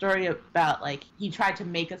 It's a story about, like, he tried to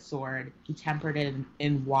make a sword. He tempered it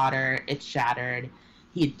in water. It shattered.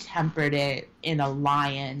 He tempered it in a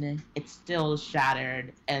lion. It still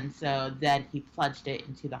shattered. And so then he plunged it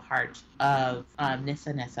into the heart of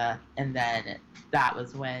Nissa. And then that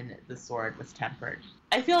was when the sword was tempered.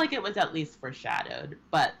 I feel like it was at least foreshadowed.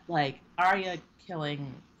 But, like, Arya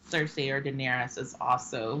killing Cersei or Daenerys is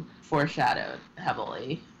also foreshadowed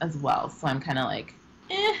heavily as well. So I'm kind of like,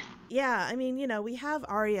 Yeah, I mean, we have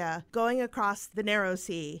Arya going across the Narrow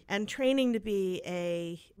Sea and training to be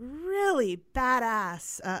a really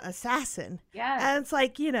badass assassin. Yeah. And it's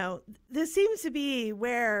like, this seems to be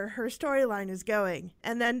where her storyline is going.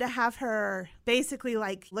 And then to have her basically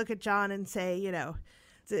like look at Jon and say,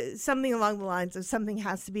 something along the lines of something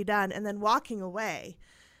has to be done, and then walking away.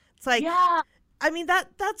 It's like, yeah. I mean,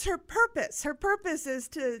 that's her purpose. Her purpose is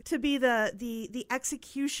to be the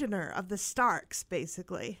executioner of the Starks,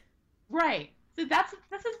 basically. Right. So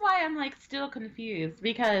this is why I'm like still confused,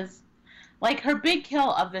 because like her big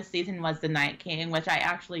kill of this season was the Night King, which I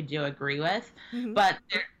actually do agree with. Mm-hmm. But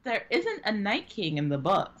there isn't a Night King in the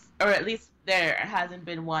books, or at least there hasn't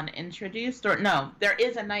been one introduced. Or no, there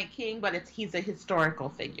is a Night King, but he's a historical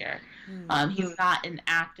figure. Mm-hmm. He's not an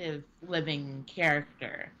active living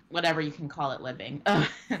character, whatever you can call it, living.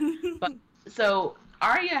 But so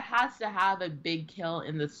Arya has to have a big kill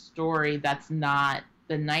in the story that's not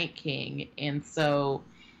the Night King, and so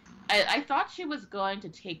I thought she was going to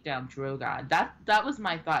take down Drogon. That was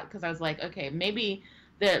my thought, because I was like, okay, maybe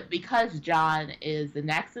because Jon is the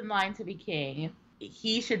next in line to be king,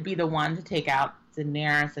 he should be the one to take out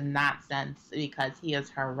Daenerys in that sense, because he is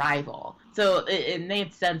her rival. So it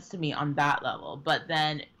made sense to me on that level. But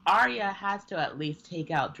then Arya has to at least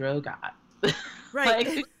take out Drogon.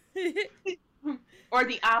 Right. Or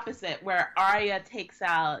the opposite, where Arya takes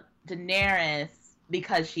out Daenerys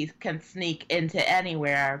because she can sneak into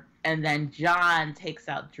anywhere, and then Jon takes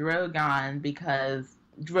out Drogon because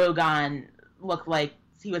Drogon looked like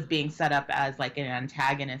he was being set up as like an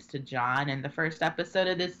antagonist to Jon in the first episode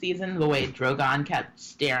of this season, the way Drogon kept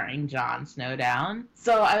staring Jon Snow down.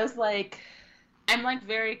 So I was like, I'm like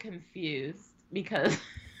very confused, because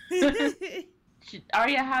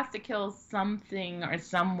Arya has to kill something or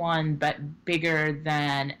someone but bigger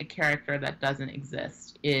than a character that doesn't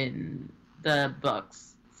exist in the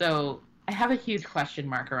books. So I have a huge question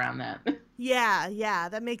mark around that. Yeah,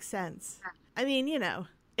 that makes sense. I mean,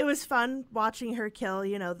 it was fun watching her kill,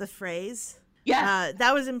 the Freys. Yeah.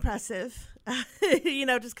 That was impressive.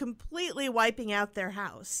 Just completely wiping out their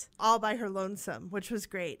house all by her lonesome, which was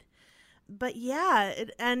great. But yeah,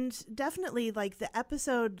 and definitely like the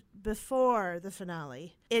episode before the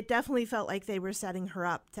finale, it definitely felt like they were setting her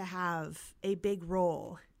up to have a big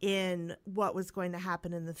role in what was going to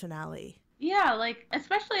happen in the finale. Yeah, like,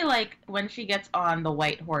 especially, like, when she gets on the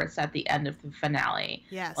white horse at the end of the finale.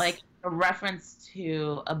 Yes. Like, a reference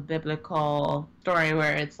to a biblical story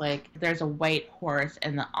where it's like, there's a white horse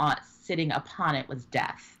and sitting upon it was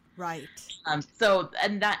death. Right. And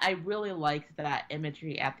that, I really liked that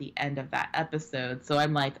imagery at the end of that episode. So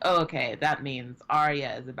I'm like, oh, okay, that means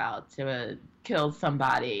Arya is about to kill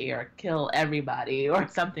somebody or kill everybody or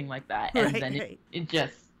something like that. And then it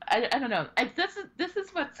just... I don't know. This is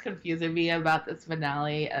what's confusing me about this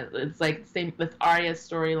finale. It's like same with Arya's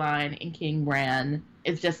storyline in King Bran.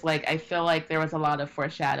 It's just like I feel like there was a lot of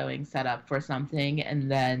foreshadowing set up for something,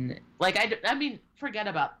 and then like I mean, forget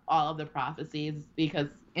about all of the prophecies, because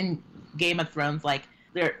in Game of Thrones, like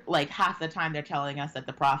they're like half the time they're telling us that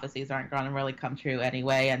the prophecies aren't going to really come true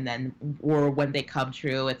anyway, and then or when they come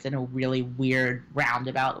true, it's in a really weird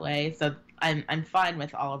roundabout way. So I'm fine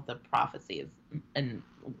with all of the prophecies and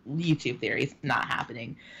YouTube theories not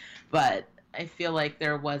happening, but I feel like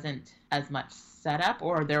there wasn't as much setup,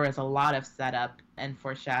 or there was a lot of setup and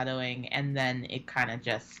foreshadowing, and then it kind of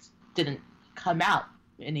just didn't come out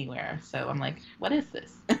anywhere. So I'm like, what is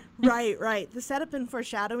this? Right. The setup and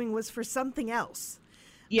foreshadowing was for something else.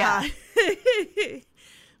 Yeah.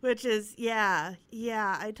 Which is, yeah,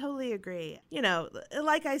 I totally agree.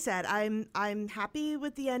 Like I said, I'm happy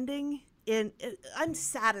with the ending. I'm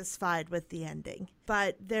satisfied with the ending,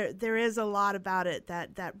 but there is a lot about it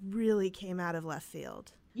that really came out of left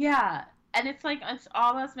field. Yeah, and it's like it's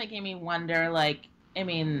almost making me wonder. Like, I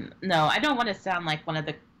mean, no, I don't want to sound like one of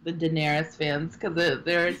the Daenerys fans, because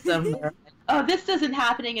there's some. Oh, this isn't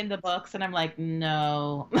happening in the books, and I'm like,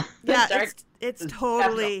 no. Yeah, it's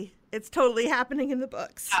totally happening in the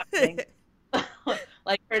books.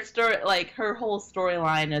 Like her story, like her whole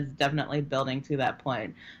storyline is definitely building to that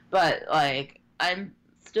point. But like, I'm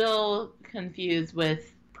still confused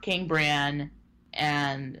with King Bran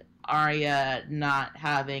and Arya not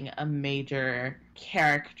having a major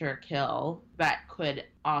character kill that could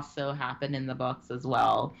also happen in the books as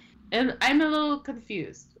well. And I'm a little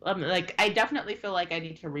confused. Like, I definitely feel like I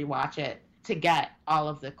need to rewatch it to get all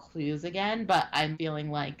of the clues again. But I'm feeling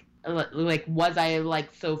like was I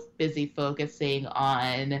like so busy focusing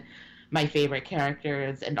on my favorite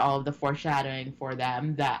characters and all of the foreshadowing for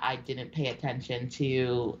them that I didn't pay attention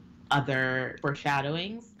to other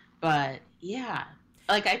foreshadowings. But yeah.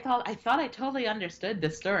 like I thought I totally understood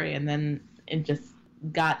this story, and then it just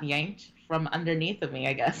got yanked from underneath of me,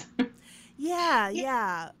 I guess.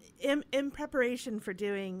 Yeah. In preparation for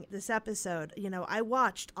doing this episode, I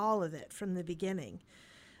watched all of it from the beginning.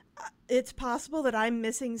 It's possible that I'm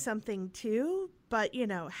missing something too, but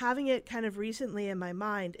having it kind of recently in my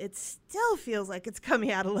mind, it still feels like it's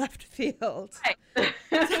coming out of left field. Right.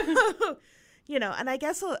 So, and I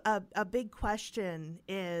guess a big question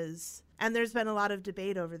is, and there's been a lot of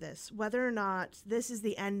debate over this, whether or not this is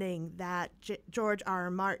the ending that George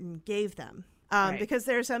R.R. Martin gave them. Right. Because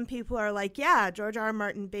there are some people who are like, yeah, George R.R.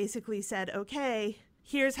 Martin basically said, okay,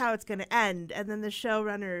 here's how it's going to end. And then the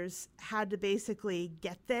showrunners had to basically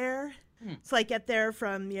get there. It's like get there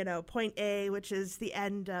from, point A, which is the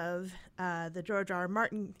end of the George R.R.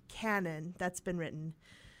 Martin canon that's been written,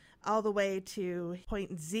 all the way to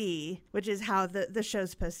point Z, which is how the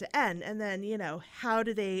show's supposed to end. And then, how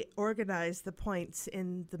do they organize the points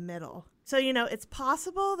in the middle? So, it's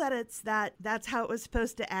possible that that's how it was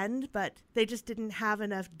supposed to end, but they just didn't have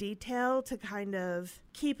enough detail to kind of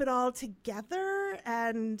keep it all together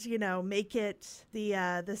and, make it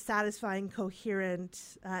the satisfying,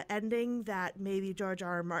 coherent ending that maybe George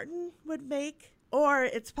R.R. Martin would make. Or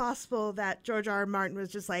it's possible that George R.R. Martin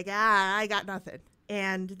was just like, I got nothing.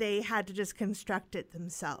 And they had to just construct it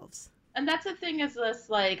themselves. And that's the thing is this,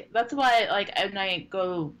 that's why, when I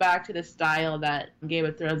go back to the style that Game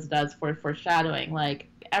of Thrones does for foreshadowing,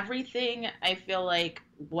 everything I feel like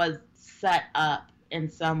was set up in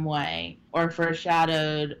some way or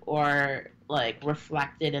foreshadowed or,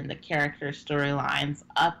 reflected in the character storylines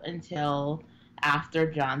up until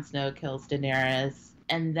after Jon Snow kills Daenerys.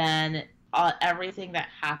 And then everything that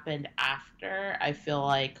happened after, I feel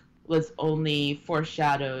like, was only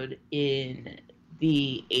foreshadowed in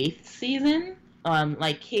the 8th season.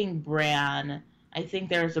 King Bran, I think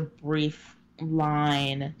there's a brief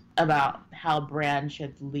line about how Bran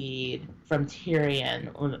should lead from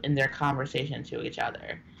Tyrion in their conversation to each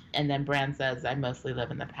other. And then Bran says, I mostly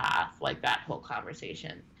live in the past, that whole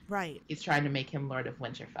conversation. Right. He's trying to make him Lord of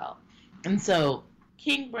Winterfell. And so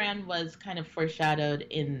King Bran was kind of foreshadowed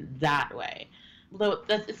in that way. Though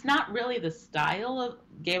it's not really the style of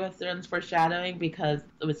Game of Thrones foreshadowing, because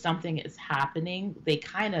when something is happening, they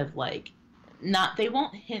kind of they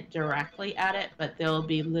won't hint directly at it, but there'll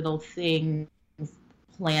be little things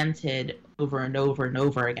planted over and over and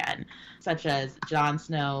over again, such as Jon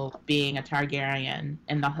Snow being a Targaryen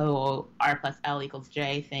and the whole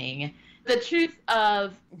R+L=J thing. The truth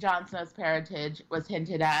of Jon Snow's parentage was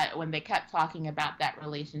hinted at when they kept talking about that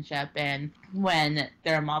relationship, and when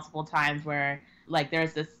there are multiple times where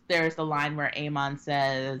there's the line where Aemon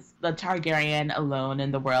says the Targaryen alone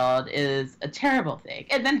in the world is a terrible thing,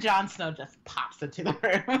 and then Jon Snow just pops into the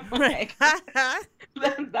room.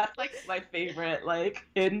 That's my favorite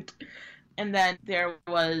hint. And then there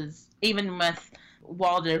was, even with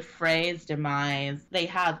Walder Frey's demise, they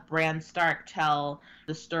have Bran Stark tell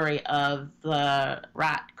the story of the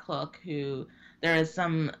rat cook who, there is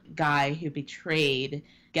some guy who betrayed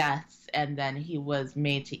guests and then he was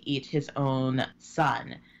made to eat his own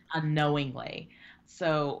son unknowingly.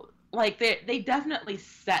 So they definitely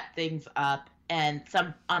set things up, and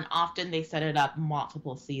often they set it up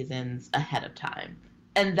multiple seasons ahead of time.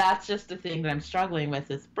 And that's just the thing that I'm struggling with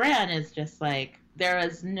with Bran, is just there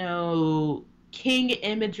is no king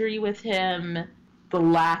imagery with him, the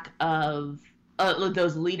lack of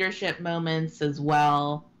those leadership moments as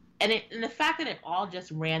well. And the fact that it all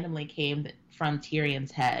just randomly came from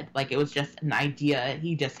Tyrion's head, it was just an idea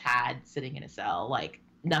he just had sitting in a cell,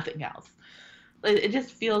 nothing else. It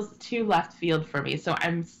just feels too left field for me. So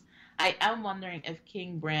I am wondering if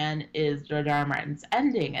King Bran is George R.R. Martin's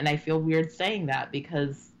ending, and I feel weird saying that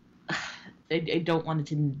because I don't want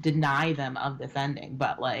to deny them of this ending,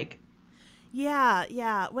 but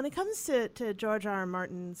Yeah. When it comes to George R.R.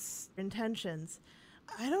 Martin's intentions,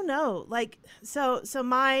 I don't know. So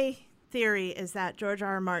my theory is that George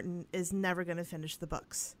R.R. Martin is never going to finish the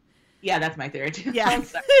books. Yeah, that's my theory too. Yeah. I'm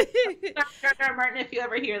sorry. George R.R. Martin, if you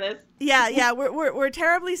ever hear this. Yeah. We're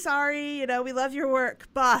terribly sorry. We love your work,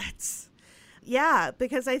 but yeah,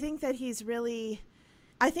 because I think that he's written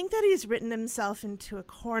himself into a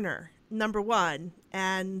corner, number one,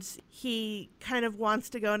 and he kind of wants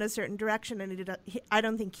to go in a certain direction, and I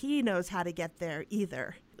don't think he knows how to get there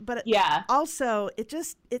either. But yeah, also, it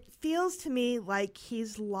feels to me like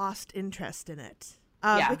he's lost interest in it.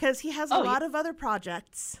 Because he has a lot of other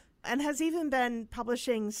projects and has even been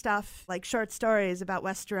publishing stuff like short stories about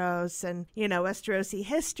Westeros and, Westerosi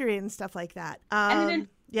history and stuff like that.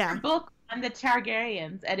 Yeah. book on the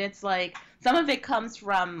Targaryens, and it's like some of it comes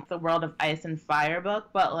from the World of Ice and Fire book,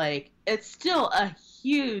 but like it's still a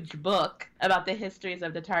huge book about the histories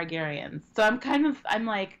of the Targaryens. So I'm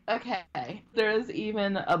like, okay. There is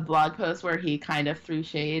even a blog post where he kind of threw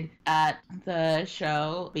shade at the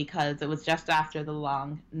show because it was just after the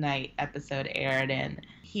Long Night episode aired, and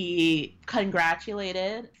he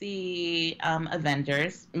congratulated the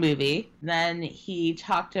Avengers movie. Then he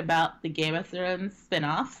talked about the Game of Thrones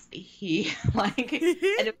spin-offs. He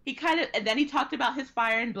and then he talked about his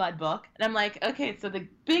Fire and Blood book. And I'm like, okay, so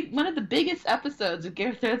one of the biggest episodes of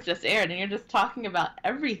Game of Thrones just aired, and you're just talking about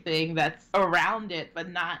everything that's around it, but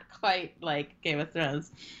not quite like Game of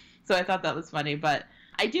Thrones. So I thought that was funny, but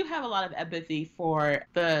I do have a lot of empathy for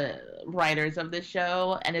the writers of the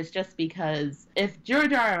show, and it's just because if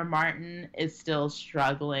George R.R. Martin is still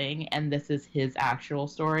struggling and this is his actual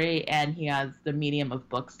story and he has the medium of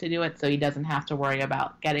books to do it, so he doesn't have to worry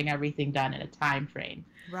about getting everything done in a time frame.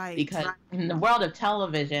 Right. Because in the world of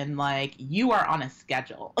television, like, you are on a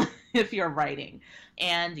schedule if you're writing,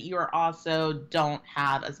 and you also don't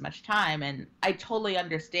have as much time, and I totally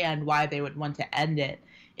understand why they would want to end it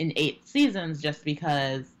in 8 seasons, just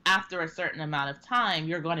because after a certain amount of time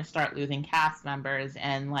you're going to start losing cast members,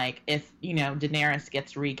 and like if Daenerys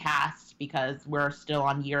gets recast because we're still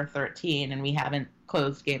on year 13 and we haven't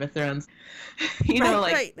closed Game of Thrones, things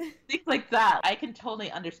like that, I can totally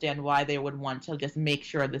understand why they would want to just make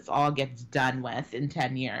sure this all gets done with in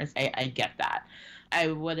 10 years. I get that. I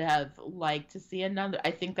would have liked to see another.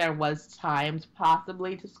 I think there was times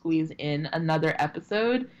possibly to squeeze in another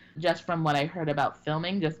episode, just from what I heard about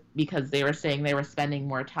filming, just because they were saying they were spending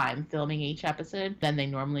more time filming each episode than they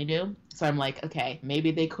normally do. So I'm like, okay,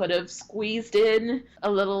 maybe they could have squeezed in a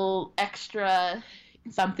little extra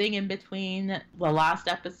something in between the last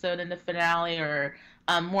episode and the finale, or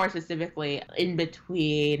more specifically in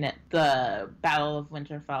between the Battle of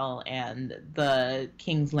Winterfell and the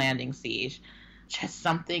King's Landing siege. Just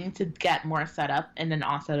something to get more set up, and then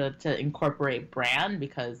also to incorporate Bran,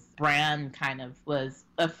 because Bran kind of was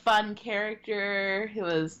a fun character who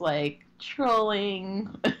was like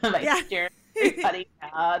trolling, scaring everybody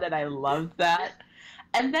out, and I loved that.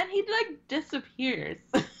 And then he like disappears.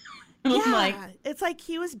 It's like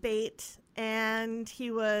he was bait, and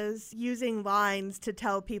he was using lines to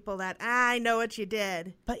tell people that I know what you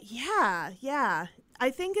did. But yeah. I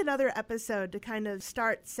think another episode to kind of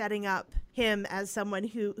start setting up him as someone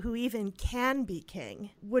who even can be king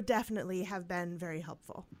would definitely have been very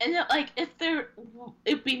helpful. And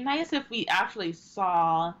it'd be nice if we actually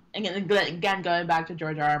saw, again going back to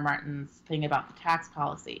George R.R. Martin's thing about the tax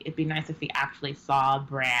policy, it'd be nice if we actually saw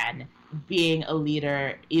Bran being a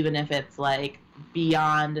leader, even if it's like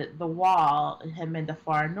beyond the wall, him in the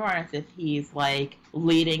far north, if he's like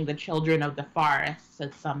leading the children of the forest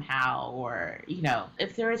somehow, or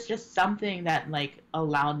if there is just something that like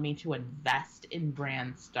allowed me to invest in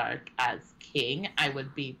Bran Stark as king, I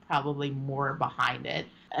would be probably more behind it.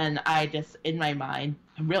 And I just, in my mind,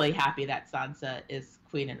 I'm really happy that Sansa is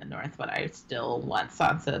queen in the north, but I still want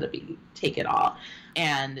Sansa to take it all.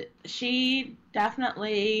 And she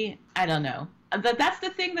definitely, I don't know. That's the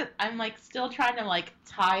thing that I'm like still trying to like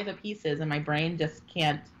tie the pieces, and my brain just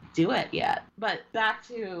can't do it yet. But back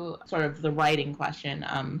to sort of the writing question.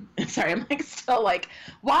 Sorry, I'm like still like,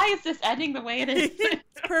 why is this ending the way it is?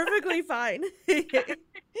 It's perfectly fine.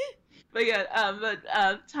 But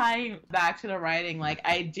yeah, tying back to the writing, like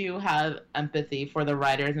I do have empathy for the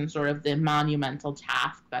writers and sort of the monumental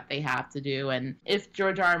task that they have to do. And if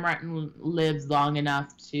George R.R. Martin lives long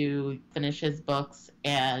enough to finish his books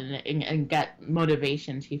and get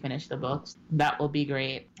motivation to finish the books, that will be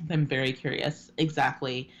great. I'm very curious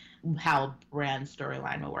exactly how Bran's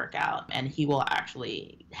storyline will work out, and he will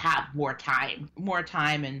actually have more time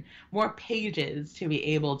and more pages to be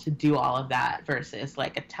able to do all of that versus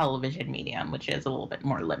like a television medium, which is a little bit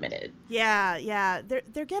more limited. Yeah,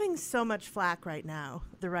 they're getting so much flack right now,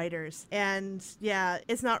 the writers, and yeah,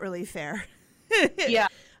 it's not really fair. Yeah.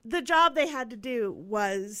 The job they had to do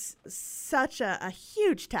was such a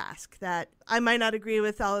huge task that I might not agree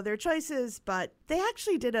with all of their choices, but they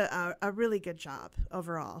actually did a really good job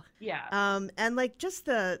overall. Yeah. And like just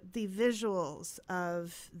the visuals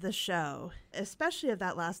of the show, especially of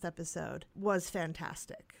that last episode, was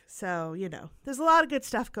fantastic. So, there's a lot of good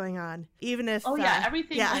stuff going on, even if... Oh, yeah,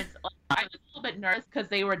 everything was... I was a little bit nervous because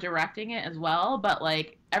they were directing it as well, but,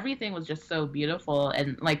 like, everything was just so beautiful.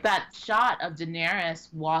 And, like, that shot of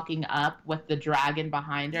Daenerys walking up with the dragon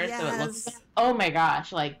behind her, so it looks... Oh, my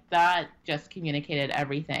gosh, like, that just communicated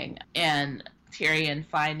everything. And Tyrion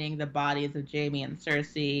finding the bodies of Jaime and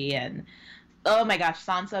Cersei, and, oh, my gosh,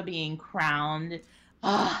 Sansa being crowned...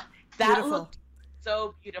 that Beautiful. looked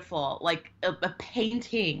so beautiful, like a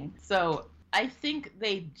painting. So I think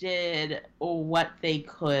they did what they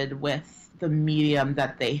could with the medium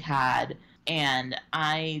that they had, and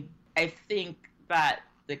I think that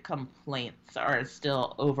the complaints are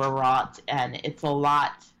still overwrought, and it's a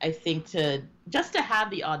lot. I think to have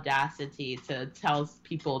the audacity to tell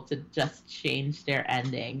people to just change their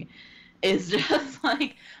ending is just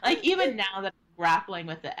like even now that I'm grappling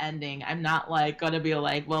with the ending, I'm not like gonna be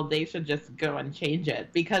like, well, they should just go and change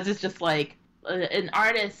it, because it's just like an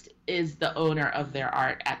artist is the owner of their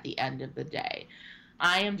art at the end of the day.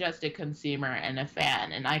 I am just a consumer and a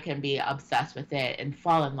fan, and I can be obsessed with it and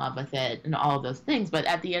fall in love with it and all of those things. But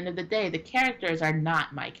at the end of the day, the characters are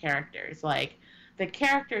not my characters. Like, the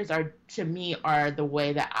characters are, to me, are the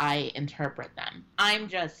way that I interpret them. I'm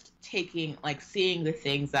just taking, like, seeing the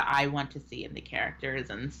things that I want to see in the characters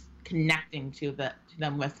and connecting to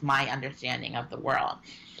them with my understanding of the world.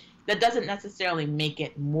 That doesn't necessarily make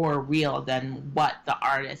it more real than what the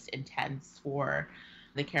artist intends for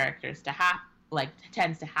the characters to happen. Like,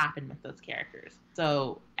 tends to happen with those characters.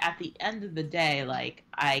 So at the end of the day, like,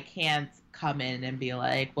 I can't come in and be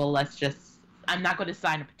like, well, I'm not going to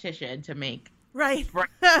sign a petition to make right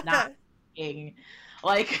not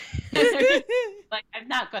like like, I'm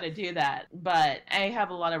not going to do that. But I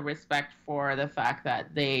have a lot of respect for the fact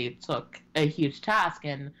that they took a huge task,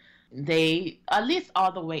 and they, at least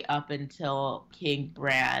all the way up until King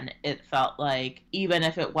Bran, it felt like, even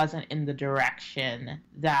if it wasn't in the direction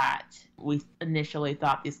that we initially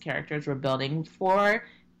thought these characters were building for,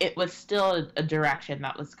 it was still a direction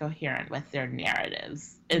that was coherent with their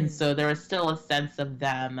narratives. And so there was still a sense of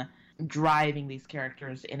them driving these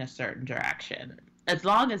characters in a certain direction. As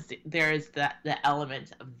long as there is the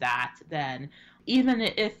element of that, then even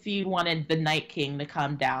if you wanted the Night King to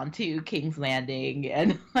come down to King's Landing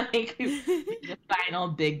and, like, the final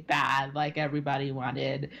big bad, like everybody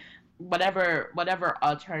wanted, whatever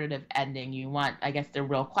alternative ending you want, I guess the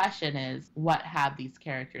real question is, what have these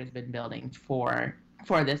characters been building for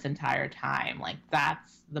this entire time? Like,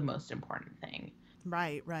 that's the most important thing.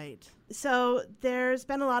 Right. So there's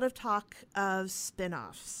been a lot of talk of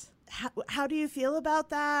spin-offs. How do you feel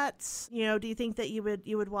about that? You know, do you think that you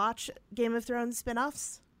would watch Game of Thrones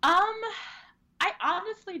spin-offs? I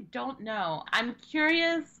honestly don't know. I'm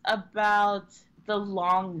curious about the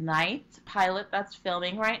Long Night pilot that's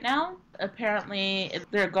filming right now. Apparently,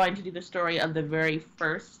 they're going to do the story of the very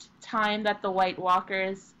first time that the White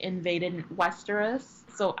Walkers invaded Westeros.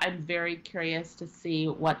 So I'm very curious to see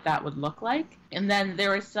what that would look like. And then there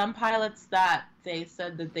were some pilots that they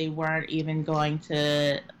said that they weren't even going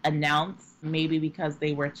to announce, maybe because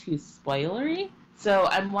they were too spoilery. So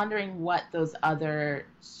I'm wondering what those other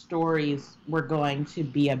stories were going to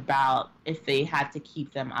be about if they had to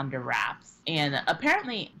keep them under wraps. And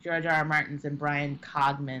apparently George R.R. Martin's and Brian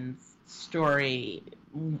Cogman's story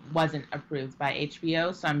wasn't approved by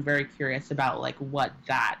HBO, so I'm very curious about, like, what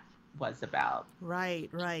that was about. Right.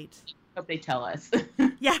 Hope they tell us.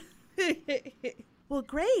 Yeah. Well,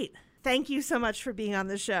 great. Thank you so much for being on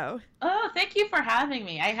the show. Oh, thank you for having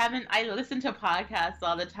me. I listen to podcasts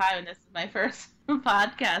all the time, and this is my first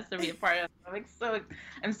podcast to be a part of.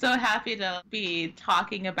 I'm so happy to be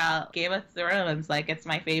talking about Game of Thrones. Like, it's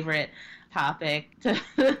my favorite topic to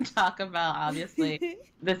talk about, obviously.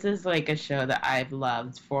 This is, like, a show that I've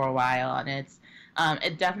loved for a while, and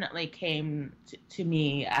it definitely came to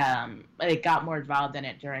me. I got more involved in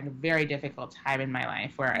it during a very difficult time in my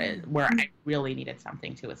life where I really needed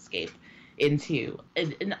something to escape into.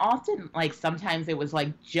 And often, like, sometimes it was,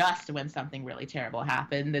 like, just when something really terrible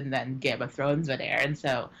happened, and then Game of Thrones would air. And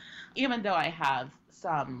so even though I have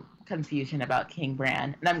some confusion about King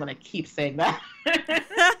Bran, and I'm going to keep saying that,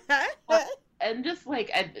 and just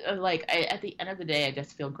at the end of the day, I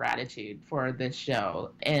just feel gratitude for this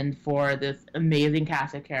show and for this amazing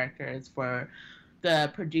cast of characters, for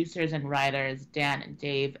the producers and writers, Dan and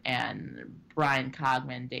Dave and Brian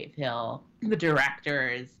Cogman, Dave Hill, the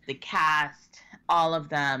directors, the cast, all of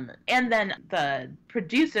them, and then the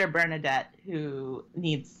producer Bernadette, who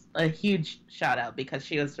needs a huge shout out because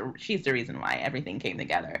she's the reason why everything came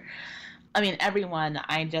together. I mean, everyone,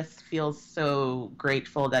 I just feel so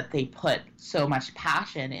grateful that they put so much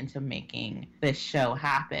passion into making this show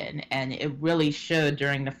happen. And it really showed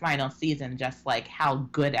during the final season just, like, how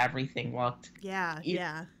good everything looked. Yeah.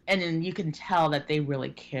 And then you can tell that they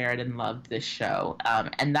really cared and loved this show.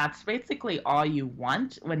 And that's basically all you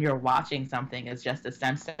want when you're watching something, is just a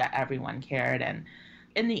sense that everyone cared. And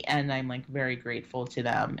in the end, I'm, like, very grateful to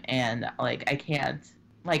them. And, like, I can't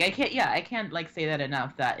say that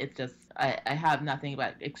enough, that it's just, I have nothing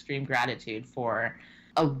but extreme gratitude for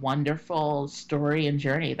a wonderful story and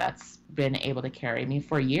journey that's been able to carry me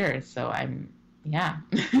for years. So I'm, yeah.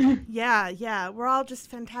 Yeah. We're all just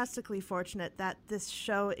fantastically fortunate that this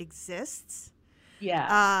show exists.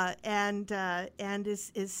 Yeah. And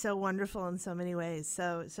is so wonderful in so many ways.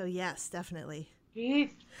 So yes, definitely.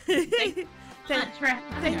 Jeez. Thank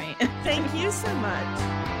you so much.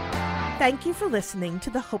 Thank you for listening to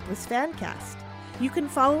the Hopeless Fancast. You can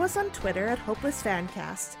follow us on Twitter at Hopeless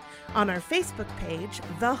Fancast, on our Facebook page,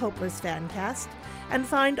 The Hopeless Fancast, and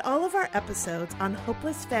find all of our episodes on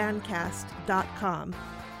hopelessfancast.com.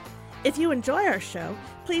 If you enjoy our show,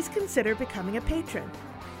 please consider becoming a patron.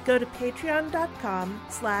 Go to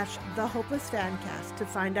patreon.com/thehopelessfancast to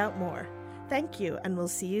find out more. Thank you, and we'll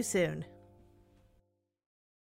see you soon.